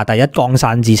天下第一江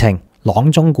山之稱。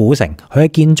阆中古城佢嘅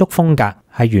建築風格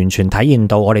係完全體現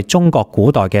到我哋中國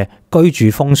古代嘅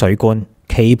居住風水觀，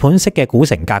棋盤式嘅古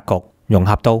城格局融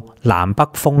合到南北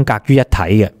風格於一體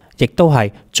嘅，亦都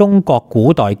係中國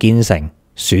古代建成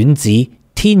選址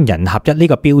天人合一呢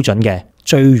個標準嘅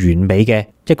最完美嘅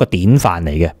一個典範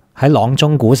嚟嘅。喺阆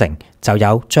中古城就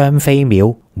有張飛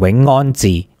廟、永安寺、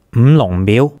五龍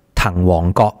廟、滕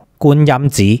王閣、觀音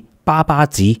寺、巴巴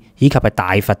寺以及係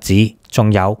大佛寺，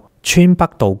仲有川北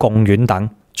道貢院等，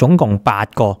總共8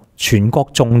個全國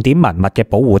重點文物嘅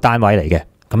保護單位嚟嘅。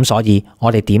咁所以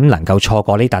我哋點能夠錯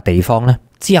過呢笪地方呢？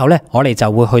之後呢，我哋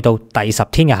就會去到第10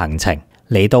天嘅行程，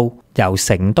嚟到由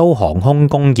成都航空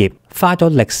工業花咗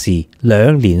歷時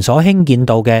2年所興建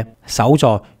到嘅首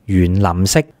座園林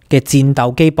式嘅戰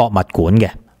鬥機博物館嘅。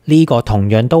呢個同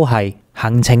樣都係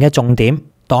行程嘅重點。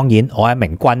當然我係一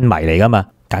名軍迷嚟噶嘛，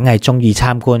梗係中意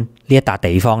參觀呢一笪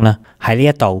地方啦。喺呢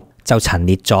一度就陳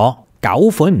列咗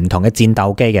9款唔同嘅戰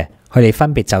鬥機嘅，佢哋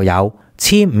分別就有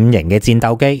殲5型嘅戰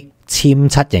鬥機、殲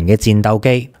7型嘅戰鬥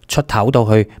機，出口到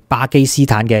去巴基斯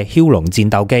坦嘅梟龍戰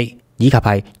鬥機，以及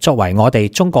係作為我哋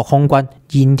中國空軍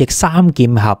現役3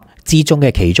劍俠之中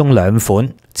嘅其中2款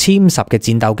殲10嘅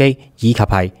戰鬥機，以及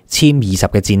係殲20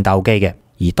嘅戰鬥機嘅。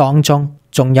而當中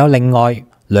仲有另外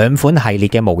2款系列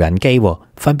嘅無人機，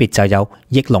分別就有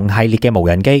翼龍系列嘅無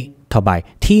人機同埋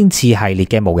天賜系列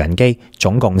嘅無人機，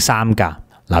總共3架。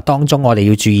嗱，當中我哋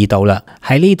要注意到啦，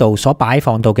喺呢度所擺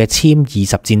放到嘅殲20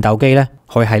戰鬥機呢，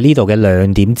佢係呢度嘅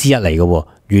亮點之一嚟嘅。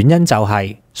原因就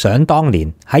係想當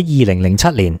年喺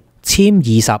2007年殲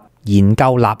20研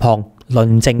究立項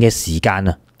論證嘅時間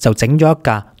啊，就整咗一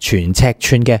架全尺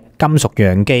寸嘅金屬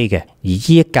樣機嘅。而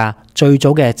呢一架最早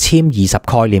嘅殲20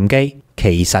概念機，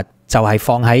其實就係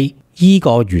放喺依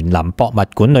個園林博物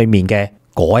館裏面嘅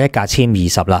嗰一架殲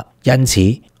20啦。因此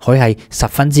佢係十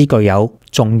分之具有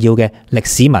重要嘅歷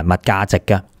史文物價值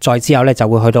嘅。再之後咧就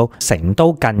會去到成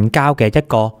都近郊嘅一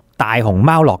個大熊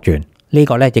貓樂園，呢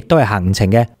個咧亦都係行程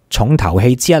嘅重頭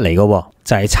戲之一嚟嘅，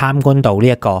就係參觀到呢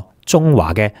一個中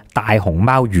華嘅大熊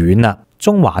貓園啦。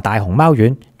中華大熊貓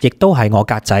園亦都係我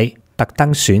格仔特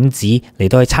登選址嚟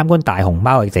到去參觀大熊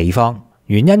貓嘅地方。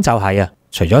原因就係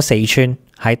除咗四川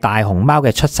係大熊貓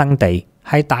嘅出生地，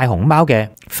係大熊貓嘅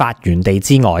發源地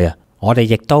之外我哋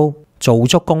亦都做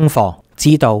足功課，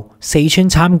知道四川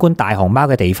參觀大熊貓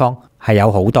嘅地方係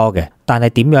有好多嘅，但係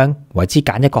點樣為之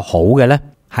揀一個好嘅呢？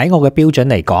喺我嘅標準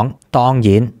嚟講，當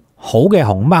然好嘅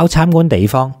熊貓參觀地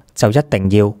方就一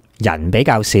定要人比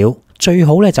較少，最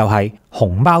好咧就係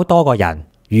熊貓多過人。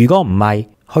如果唔係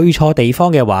去錯地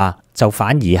方嘅話，就反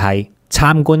而係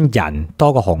參觀人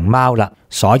多過熊貓啦。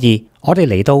所以我哋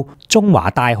嚟到中華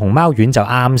大熊貓園就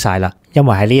啱晒啦，因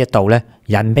為喺呢一度咧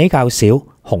人比較少，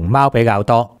熊貓比較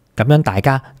多，咁樣大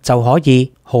家就可以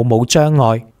毫無障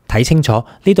礙睇清楚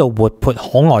呢度活潑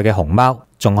可愛嘅熊貓，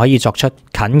仲可以作出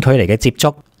近距離嘅接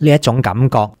觸。呢一種感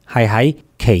覺係喺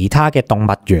其他嘅動物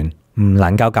園唔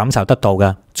能夠感受得到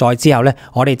嘅。再之後呢，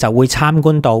我哋就會參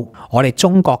觀到我哋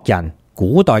中國人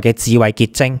古代嘅智慧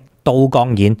結晶都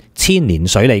江堰千年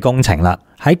水利工程啦。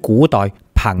喺古代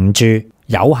憑住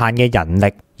有限嘅人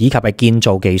力以及係建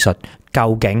造技術，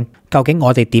究竟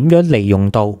我哋點樣利用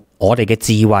到我哋嘅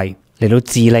智慧嚟到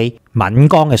治理岷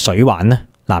江嘅水患呢？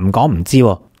嗱，唔講唔知，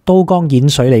都江堰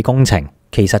水利工程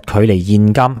其實距離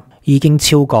現今已經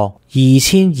超過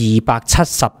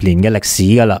2270年嘅歷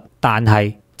史噶啦。但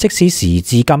係即使時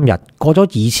至今日過咗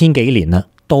2000幾年啦，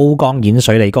都江堰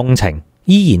水利工程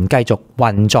依然繼續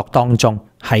運作當中，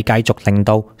係繼續令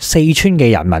到四川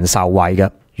嘅人民受惠嘅。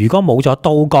如果冇咗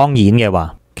都江堰嘅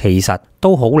話，其實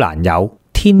都好難有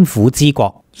天府之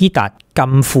國依達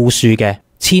咁富庶嘅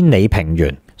千里平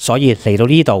原。所以嚟到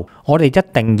呢度，我哋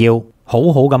一定要好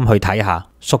好咁去睇下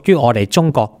屬於我哋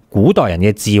中國古代人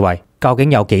嘅智慧究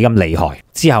竟有幾咁厲害。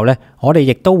之後呢，我哋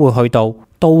亦都會去到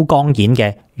都江堰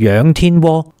嘅仰天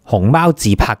窩熊貓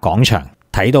自拍廣場，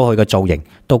睇到佢嘅造型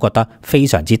都覺得非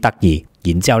常之得意。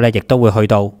然之後呢，亦都會去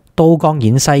到都江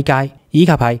堰西街，以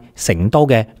及係成都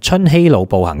嘅春熙路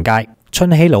步行街。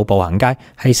春熙路步行街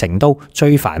係成都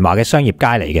最繁華嘅商業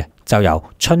街嚟嘅，就由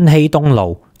春熙東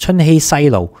路、春熙西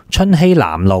路、春熙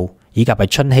南路以及係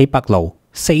春熙北路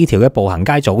4條嘅步行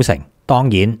街組成。當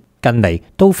然近嚟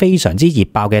都非常之熱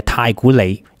爆嘅太古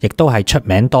里，亦都係出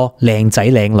名多靚仔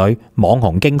靚女網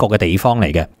紅經過嘅地方嚟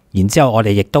嘅。然之後我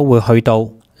哋亦都會去到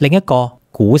另一個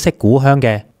古色古香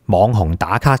嘅網紅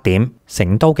打卡點，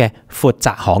成都嘅闊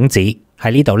窄巷子。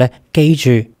喺呢度咧，記住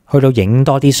去到影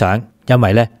多啲相，因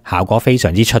為咧效果非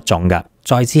常之出眾噶。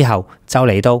再之後就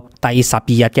嚟到第12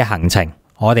日嘅行程，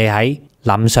我哋喺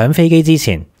臨上飛機之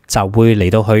前就會嚟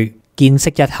到去見識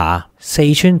一下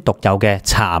四川獨有嘅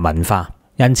茶文化。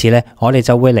因此咧，我哋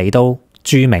就會嚟到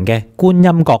著名嘅觀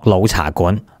音閣老茶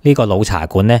館。呢個老茶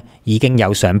館咧已經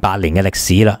有上百年嘅歷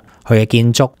史啦。佢嘅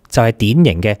建築就係典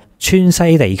型嘅川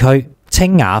西地區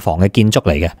清雅房嘅建築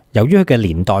嚟嘅。由於佢嘅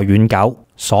年代遠久，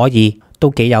所以都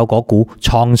幾有嗰股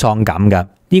滄桑感嘅。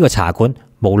呢個茶館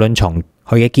無論從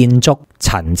佢嘅建築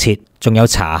陳設，仲有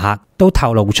茶客，都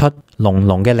透露出濃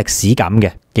濃嘅歷史感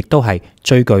嘅，亦都係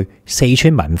最具四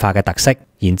川文化嘅特色。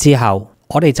然之後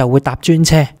我哋就會搭專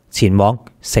車前往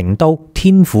成都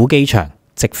天府機場，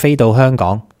直飛到香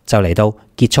港，就嚟到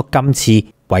結束今次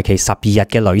為期12日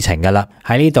嘅旅程噶啦。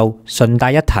喺呢度順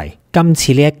帶一提，今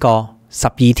次呢一個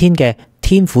12天嘅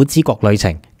天府之國旅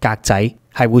程，格仔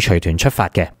係會隨團出發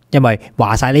嘅，因為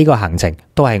話晒呢個行程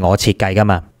都係我設計噶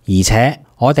嘛。而且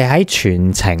我哋喺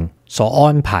全程所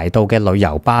安排到嘅旅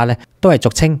遊巴呢，都係俗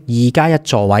稱2+1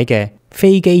座位嘅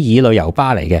飛機椅旅遊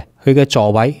巴嚟嘅。佢嘅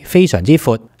座位非常之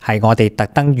闊，係我哋特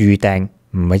登預訂，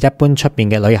唔係一般出邊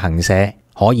嘅旅行社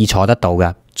可以坐得到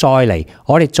嘅。再嚟，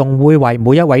我哋仲會為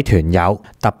每一位團友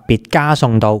特別加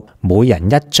送到每人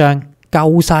一張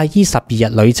夠晒呢12日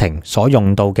旅程所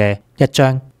用到嘅一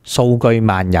張數據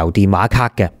漫遊電話卡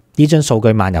嘅。呢張數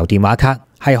據漫遊電話卡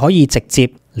係可以直接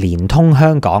連通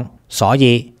香港，所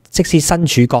以即使身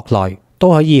處國內都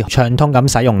可以暢通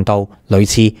咁使用到類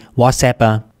似 WhatsApp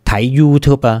啊、睇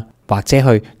YouTube 啊，或者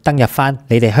去登入翻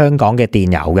你哋香港嘅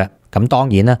電郵嘅。咁當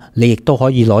然啦，你亦都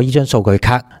可以攞呢張數據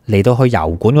卡嚟到去油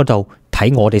管嗰度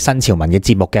睇我哋新潮文嘅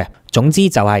節目嘅。總之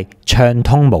就係暢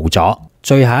通無阻。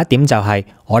最後一點就係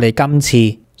我哋今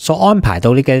次所安排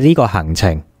到你嘅呢個行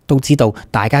程，都知道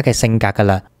大家嘅性格㗎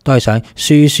啦，都係想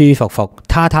舒舒服服、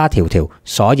他他條條，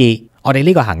所以我哋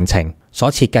呢個行程所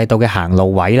設計到嘅行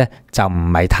路位呢，就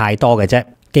唔係太多嘅啫，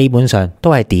基本上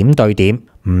都係點對點，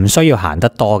唔需要行得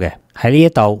多嘅。喺呢一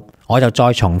度我就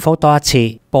再重複多一次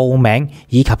報名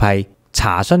以及係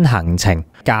查詢行程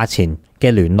價錢嘅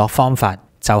聯絡方法，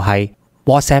就係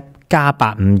WhatsApp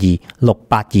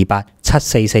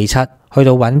 +85268287447去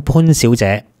到揾潘小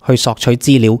姐去索取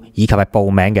資料以及係報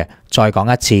名嘅。再講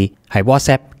一次係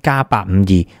WhatsApp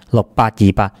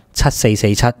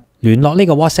 +85268287447聯絡呢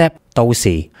個 WhatsApp， 到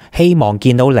時希望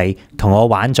見到你同我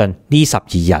玩盡呢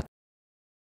12日。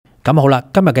咁好啦，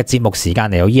今日嘅節目時間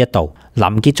嚟到呢一度，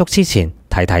臨結束之前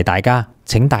提提大家，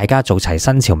請大家做齊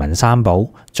新潮文三寶，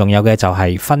仲有嘅就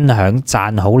係分享、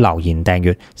讚好、留言、訂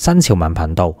閱新潮文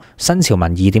頻道、新潮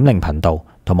文2.0頻道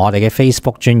同埋我哋嘅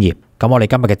Facebook 專頁。咁我哋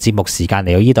今日嘅節目時間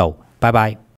嚟到呢度，拜拜。